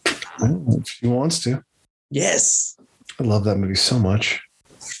together? If she wants to. Yes. I love that movie so much.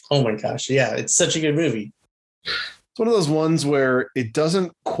 Oh my gosh. Yeah, it's such a good movie. It's one of those ones where it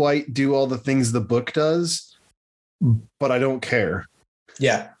doesn't quite do all the things the book does, but I don't care.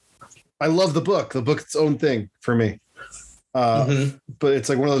 Yeah. I love the book. The book's its own thing for me. But it's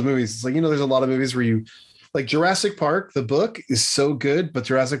like one of those movies. It's like, there's a lot of movies where you like Jurassic Park, the book is so good, but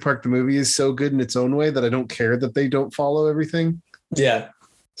Jurassic Park, the movie is so good in its own way that I don't care that they don't follow everything. Yeah.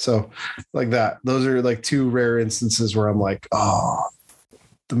 So like that, those are like two rare instances where I'm like, oh,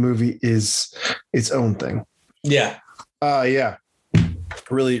 the movie is its own thing. Yeah. Yeah.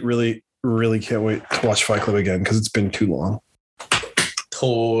 Really, really, really can't wait to watch Fight Club again because it's been too long.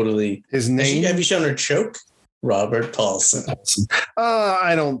 Totally. His name. Have you shown her Choke? Robert Paulson.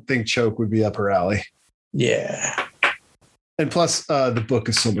 I don't think Choke would be up her alley. Yeah. And plus, the book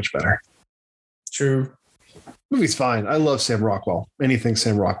is so much better. True. Movie's fine. I love Sam Rockwell. Anything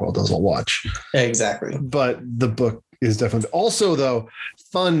Sam Rockwell does, I'll watch. Exactly. But the book is definitely also though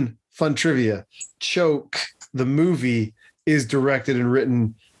fun trivia. Choke, the movie, is directed and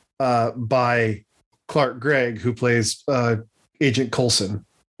written by Clark Gregg, who plays Agent Coulson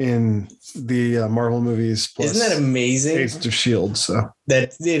in the Marvel movies. Plus Isn't that amazing? Agents of S.H.I.E.L.D. So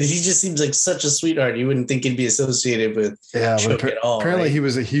he just seems like such a sweetheart. You wouldn't think he'd be associated with Choke at all. Apparently, right? he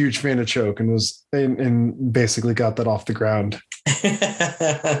was a huge fan of Choke and was and basically got that off the ground.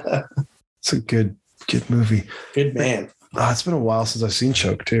 It's a good movie. Good man. It's been a while since I've seen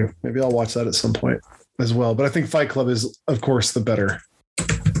Choke too. Maybe I'll watch that at some point as well. But I think Fight Club is, of course, the better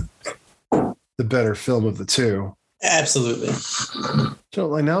film of the two. Absolutely. So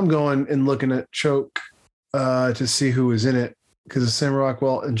like now I'm going and looking at Choke to see who was in it because of Sam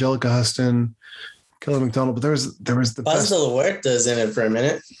Rockwell, Angelica Huston, Kelly McDonald. But there was the Paz de la Huerta's in it for a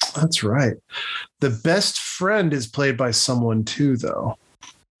minute. That's right. The best friend is played by someone too, though.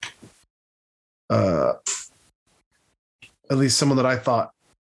 At least someone that I thought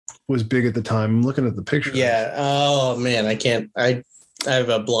was big at the time. I'm looking at the picture. Yeah. Oh man, I can't. I have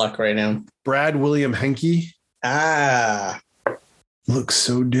a block right now. Brad William Henke. Looks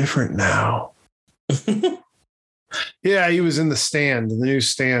so different now. Yeah, he was in The Stand, the new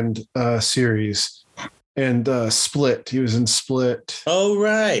Stand series, and Split. He was in Split. Oh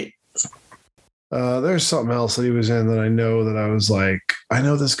right. There's something else that he was in that I know that I was like, I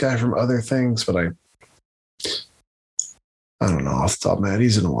know this guy from other things, but I don't know off the top of my head.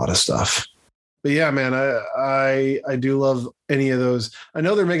 He's in a lot of stuff. But yeah, man, I do love any of those. I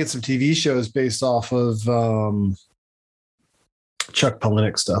know they're making some TV shows based off of Chuck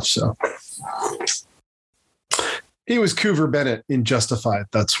Palahniuk stuff. So he was Coover Bennett in Justified.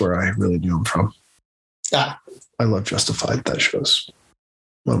 That's where I really knew him from. I love Justified. That show's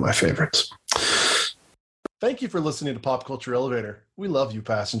one of my favorites. Thank you for listening to Pop Culture Elevator. We love you,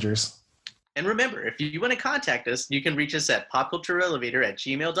 passengers. And remember, if you want to contact us, you can reach us at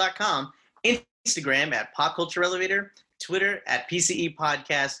popcultureelevator@gmail.com, Instagram at popcultureelevator, Twitter at PCE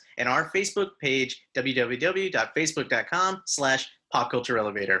Podcast, and our Facebook page,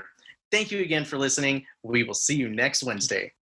 www.facebook.com/popcultureelevator. Thank you again for listening. We will see you next Wednesday.